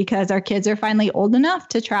again because our kids are finally old enough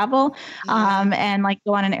to travel and like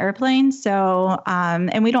go on an airplane. So,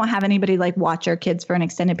 and we don't have anybody like watch our kids for an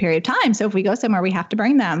extended period of time. So if we go somewhere, we have to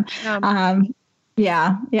bring them.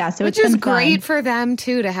 Yeah. So which is great for them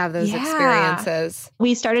too, to have those experiences.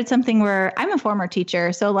 We started something where I'm a former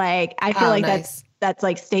teacher. So like, I feel like that's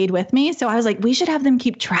like stayed with me. So I was like, we should have them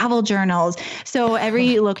keep travel journals. So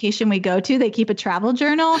every location we go to, they keep a travel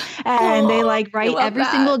journal and they like write every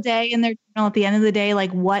single day in their journal at the end of the day,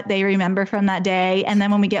 like what they remember from that day. And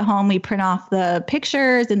then when we get home, we print off the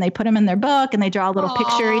pictures and they put them in their book and they draw a little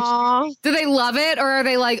picture each. Do they love it or are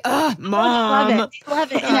they like, oh, Mom? They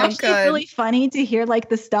love it. And actually it's really funny to hear like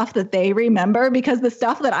the stuff that they remember because the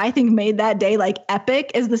stuff that I think made that day like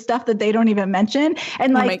epic is the stuff that they don't even mention.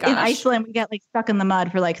 And like in Iceland, we got like stuck in the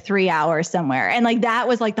mud for like 3 hours somewhere. And like, that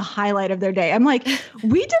was like the highlight of their day. I'm like,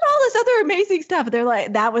 we did all this other amazing stuff. They're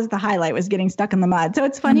like, that was the highlight, was getting stuck in the mud. So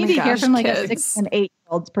it's funny to hear from like a 6 and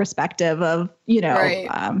 8-year-old's perspective of,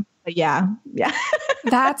 but yeah.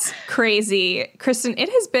 That's crazy. Kristen, it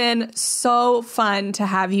has been so fun to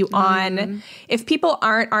have you on. If people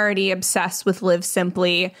aren't already obsessed with Live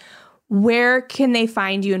Simply, where can they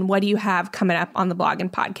find you and what do you have coming up on the blog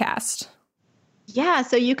and podcast? Yeah,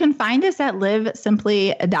 so you can find us at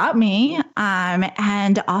livesimply.me.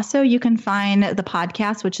 And also you can find the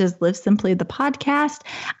podcast, which is Live Simply the Podcast.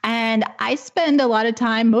 And I spend a lot of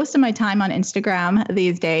time, most of my time on Instagram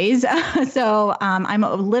these days. So I'm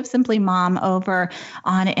a Live Simply mom over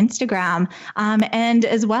on Instagram. And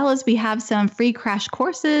as well as we have some free crash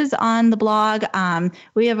courses on the blog.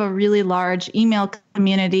 We have a really large email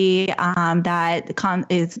community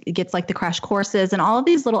that gets like the crash courses and all of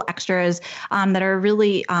these little extras that are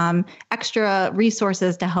really extra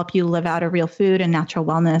resources to help you live out a real food and natural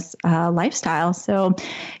wellness lifestyle. So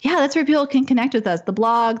yeah, that's where people can connect with us. The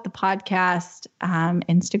blog, the podcast,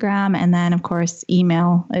 Instagram, and then of course,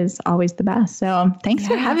 email is always the best. So thanks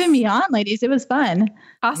for having me on, ladies. It was fun.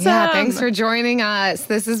 Awesome. Yeah, thanks for joining us.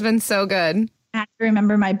 This has been so good. I have to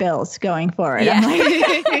remember my bills going forward. Yeah.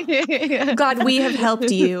 I'm like, God, we have helped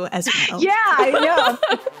you as well. Yeah, I know.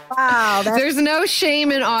 Wow. There's no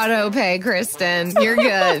shame in auto pay, Kristen. You're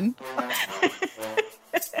good.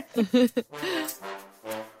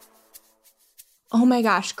 Oh my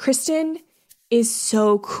gosh, Kristen is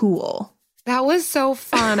so cool. That was so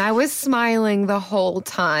fun. I was smiling the whole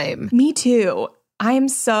time. Me too. I am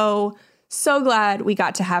so glad we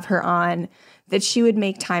got to have her on, that she would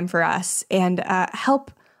make time for us and help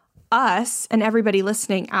us and everybody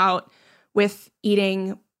listening out with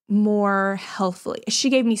eating more healthfully. She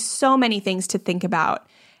gave me so many things to think about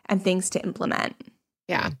and things to implement.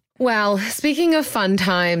 Yeah. Well, speaking of fun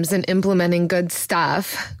times and implementing good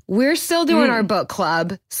stuff, we're still doing our book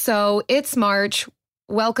club. So it's March.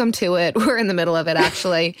 Welcome to it. We're in the middle of it,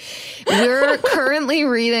 actually. We're currently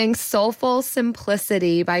reading Soulful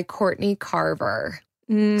Simplicity by Courtney Carver.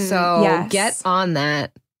 Get on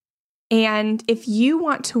that. And if you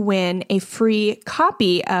want to win a free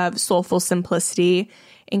copy of Soulful Simplicity,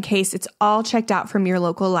 in case it's all checked out from your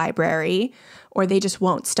local library or they just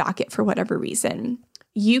won't stock it for whatever reason,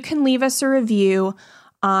 you can leave us a review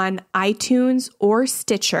on iTunes or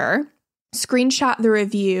Stitcher, screenshot the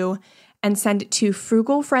review, and send it to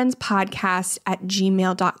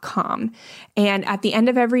frugalfriendspodcast@gmail.com. And at the end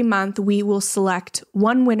of every month, we will select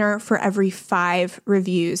one winner for every 5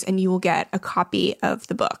 reviews, and you will get a copy of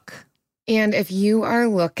the book. And if you are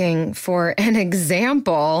looking for an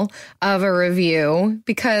example of a review,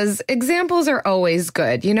 because examples are always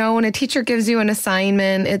good. You know, when a teacher gives you an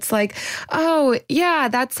assignment, it's like, oh, yeah,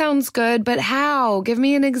 that sounds good, but how? Give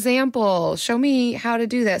me an example. Show me how to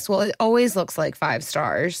do this. Well, it always looks like 5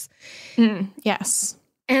 stars. Yes.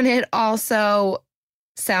 And it also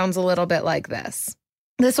sounds a little bit like this.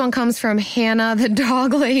 This one comes from Hannah the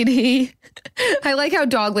Dog Lady. I like how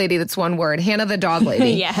dog lady, that's one word. Hannah the Dog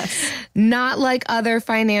Lady. Yes. Not like other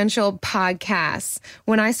financial podcasts.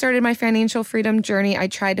 When I started my financial freedom journey, I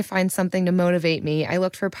tried to find something to motivate me. I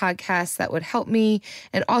looked for podcasts that would help me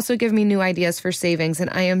and also give me new ideas for savings.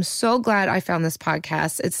 And I am so glad I found this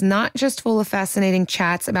podcast. It's not just full of fascinating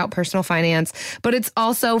chats about personal finance, but it's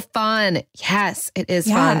also fun. Yes, it is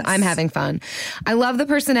fun. I'm having fun. I love the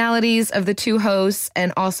personalities of the 2 hosts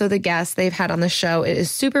and also the guests they've had on the show. It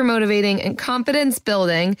is super motivating and confidence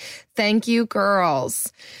building. Thank you,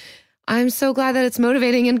 girls. I'm so glad that it's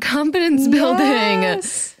motivating and confidence building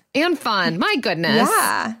and fun. My goodness.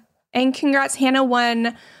 Yeah. And congrats, Hannah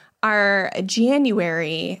won our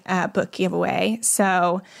January book giveaway.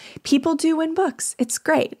 So people do win books. It's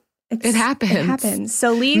great. It happens. It happens.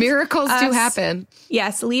 So miracles do happen.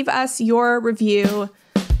 Yes. Leave us your review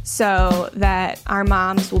so that our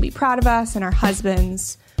moms will be proud of us and our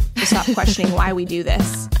husbands will stop questioning why we do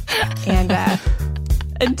this. And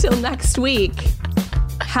until next week,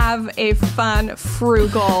 have a fun,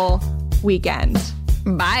 frugal weekend.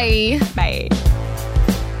 Bye. Bye.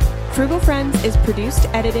 Frugal Friends is produced,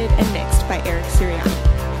 edited, and mixed by Eric Sirianni.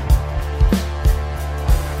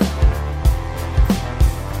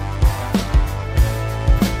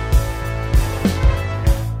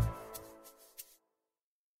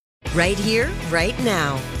 Right here, right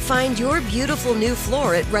now. Find your beautiful new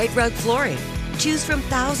floor at Right Rug Flooring. Choose from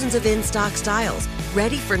thousands of in-stock styles,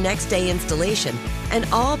 ready for next day installation, and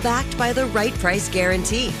all backed by the right price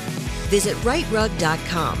guarantee. Visit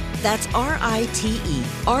rightrug.com. That's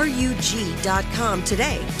RITERUG.com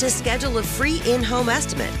today to schedule a free in-home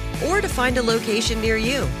estimate or to find a location near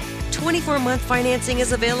you. 24-month financing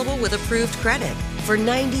is available with approved credit. For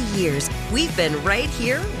 90 years, we've been right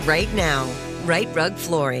here, right now. Right Rug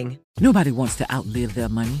Flooring. Nobody wants to outlive their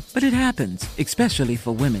money, but it happens, especially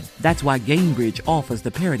for women. That's why Gainbridge offers the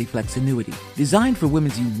Parity Flex annuity, designed for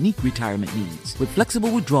women's unique retirement needs, with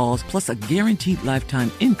flexible withdrawals plus a guaranteed lifetime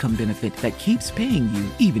income benefit that keeps paying you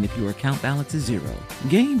even if your account balance is 0.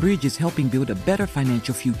 Gainbridge is helping build a better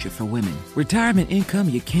financial future for women. Retirement income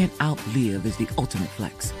you can't outlive is the ultimate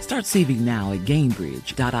flex. Start saving now at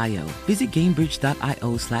Gainbridge.io. Visit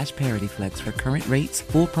Gainbridge.io/ParityFlex for current rates,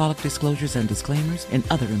 full product disclosures and disclaimers, and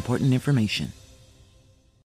other important information.